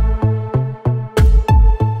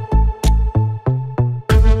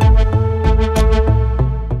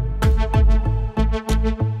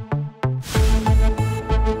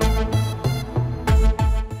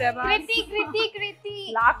 కృతి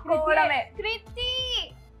లాక్కోవడమే. కృతి.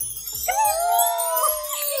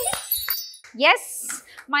 ఎస్,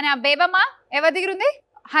 మన బేబమ్మ ఎవరి దగ్గర ఉంది?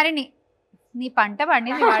 హరిణి. నీ పంట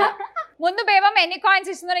పండింది వాడ. ముందు బేబమ్మ ఎన్ని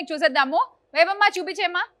కాయిన్స్ ఇస్తుందో నీకు చూసేద్దాము. బేబమ్మ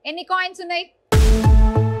చూపించేమ్మా ఎన్ని కాయిన్స్ ఉన్నాయి.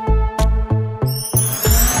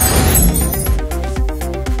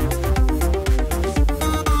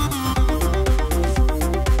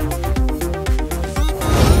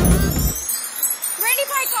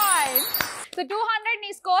 సో 200 నీ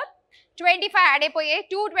స్కోర్, 25 యాడ్ అయిపోయాయి,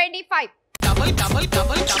 225.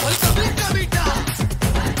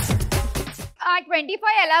 ఆ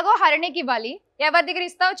 25 ఎలాగో హరిణికి ఇవ్వాలి, ఎవరి దగ్గర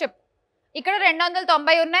ఇస్తావు చెప్పు. ఇక్కడ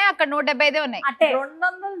 290 ఉన్నాయి, అక్కడ 175 ఉన్నాయి.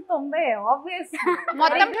 290 ఆబ్వియస్.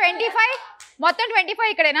 మొత్తం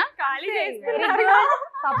 25 ఇక్కడేనా?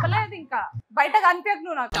 తప్పలేదు, ఇంకా బయట కనిపించకు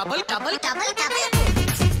నువ్వు నాకు.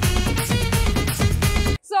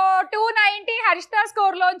 సో 290 హర్షిత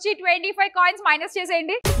స్కోర్ లోంచి 25 కాయిన్స్ మైనస్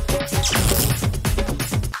చేసేయండి.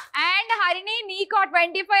 అండ్ హరిణి నీకు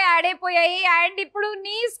 25 యాడ్ అయిపోయాయి. అండ్ ఇప్పుడు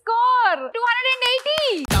నీ స్కోర్ 280.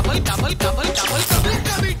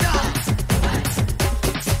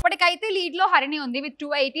 ఇప్పటికైతే లీడ్ లో హరిణి ఉంది with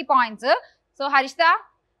 280 points. So Harshita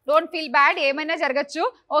don't feel bad, ఏమైనా జరగచ్చు.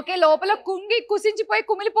 ఓకే లోపల కుసించిపోయి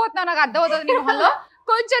కుమిలిపోతున్నావు, నాకు అర్థమవుతుంది నీ మొహంలో.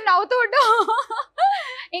 కొంచెం నవ్వుతూ ఉండు,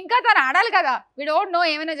 ఇంకా తను ఆడాలి కదా, వి డోంట్ నో,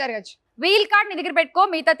 ఏమైనా జరగచ్చు. వీల్ కార్డ్ నీ దగ్గర పెట్టుకో,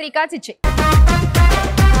 మిగతా 3 కార్డ్స్ ఇచ్చే.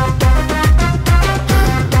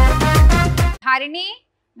 హరిణి,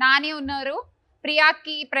 నాని ఉన్నారు,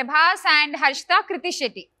 ప్రియాకి Prabhas, and Harshita Kriti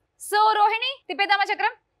Shetty. So Rohini తిప్పేద్దామా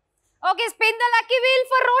చక్రం? Okay spin the lucky wheel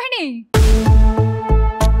for Rohini.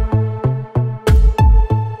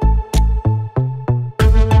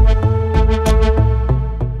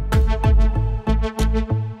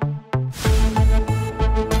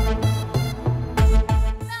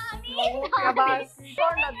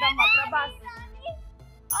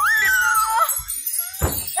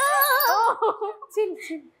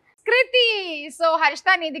 Kriti. So Harshita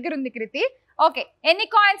నీ దగ్గర ఉంది కృతి. ఓకే, ఎన్ని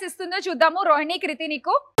కాయిన్స్ ఇస్తుందో చూద్దాము రోహిణి. కృతి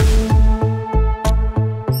నీకు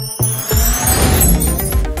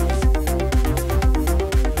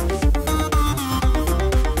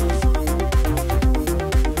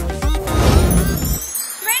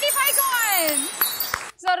 25 కాయిన్స్.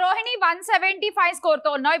 సో రోహిణి 175 స్కోర్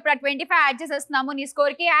తో ఉన్నావు. ఇప్పుడు 25 యాడ్ చేసేస్తున్నాము నీ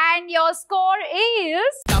స్కోర్ కి. And your score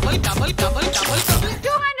is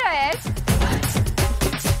 200.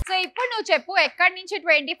 So ఇప్పుడు నువ్వు చెప్పు, ఎక్కడి నుంచి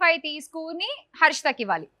 25 తీసుకుని హర్షితకి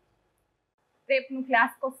ఇవ్వాలి? రేపు నువ్వు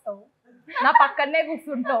క్లాస్కి వస్తావు, నా పక్కనే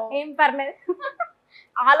కూర్చుంటావు, ఏం పర్లేదు,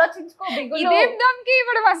 ఆలోచించుకో.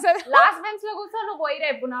 లాస్ట్ బెంచ్ లో కూర్చో, నువ్వు పోయి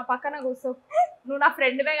రేపు నా పక్కన కూర్చో. నువ్వు నా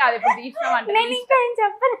ఫ్రెండ్వే కాదు, ఇప్పుడు తీసినావు అంటే నేను ఇంకా ఏం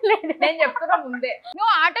చెప్పలేదు. నేను చెప్తున్నా ముందే.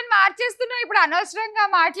 నువ్వు ఆటను మార్చేస్తున్నావు ఇప్పుడు అనవసరంగా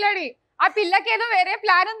మాట్లాడి. ఆ పిల్లకి ఏదో వేరే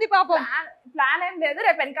ప్లాన్ ఉంది పాపం. ప్లాన్ ఏం లేదు,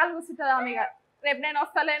 రేపు వెనకాల కూర్చుంటుందా ఆమె. రేపు నేను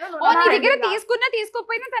వస్తలేను. నీ దగ్గర తీసుకున్నా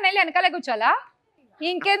తీసుకోకపోయినా తన వెళ్ళి వెనకాలే కూర్చోాలా?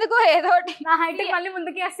 ఇంకెందుకు ఏదో నా హైట్ మళ్ళీ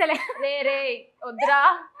ముందుకి వస్తలే. రే వద్దురా,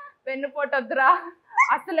 వెన్నుపోటు వద్దురా,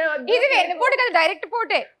 అసలే వద్దు. ఇది వెన్నుపోటు కదా, డైరెక్ట్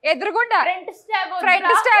పోటే, ఎదురుగుండా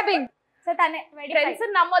ఫ్రంట్ స్టాబింగ్. సో తనే ఫ్రెండ్స్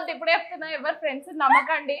నమ్మొద్దు, ఇప్పుడే చెప్తున్నా, ఎవరు ఫ్రెండ్స్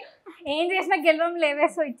నమ్మకండి. ఏం చేసినా గెలవం లేవే.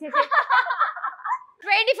 సో ఇచ్చేసి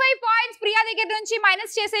 25 పాయింట్స్ ప్రియా దగ్గర నుంచి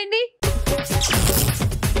మైనస్ చేసేయండి.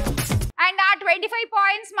 అండ్ ఆ 25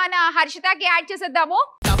 పాయింట్స్ మన హర్షితకి యాడ్ చేసేద్దాము.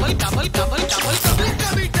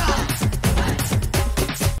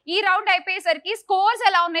 ఈ రౌండ్ అయిపోయేసరికి స్కోర్స్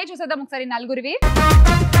ఎలా ఉన్నాయో చూసేద్దాం ఒకసారి నలుగురివి.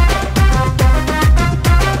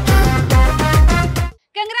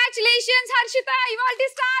 కంగ్రాచులేషన్స్ హర్షిత, ఇవాల్టి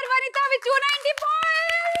star Vanitha with 290 points.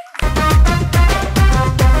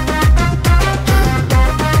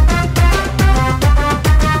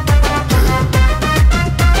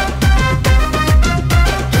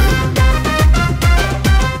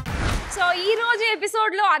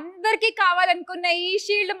 Episode లో అందరికి కావాలనుకున్న ఈ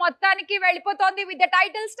షీల్డ్ మొత్తానికి వెళ్ళిపోతోంది with the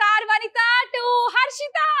title star Vanitha to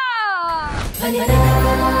Harshita.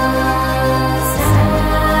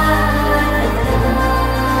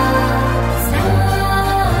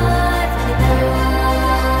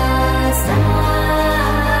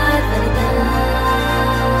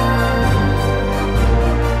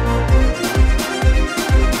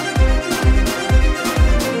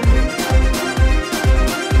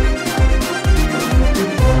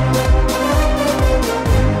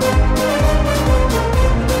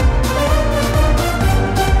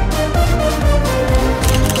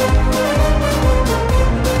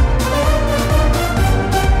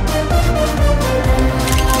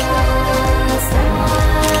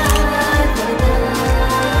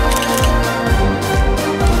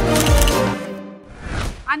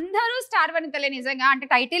 వనితలే నిజంగా, అంటే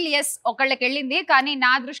టైటిల్ ఎస్ ఒకళ్ళకి వెళ్ళింది, కానీ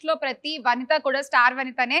నా దృష్టిలో ప్రతి వనిత కూడా star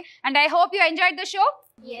వనితనే. And I hope you enjoyed the show.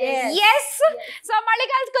 yes so మళ్ళీ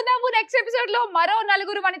కలుసుకుందాము నెక్స్ట్ ఎపిసోడ్ లో మరో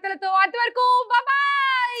నలుగురు వనితలతో. అంతవరకు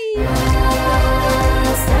బాయ్.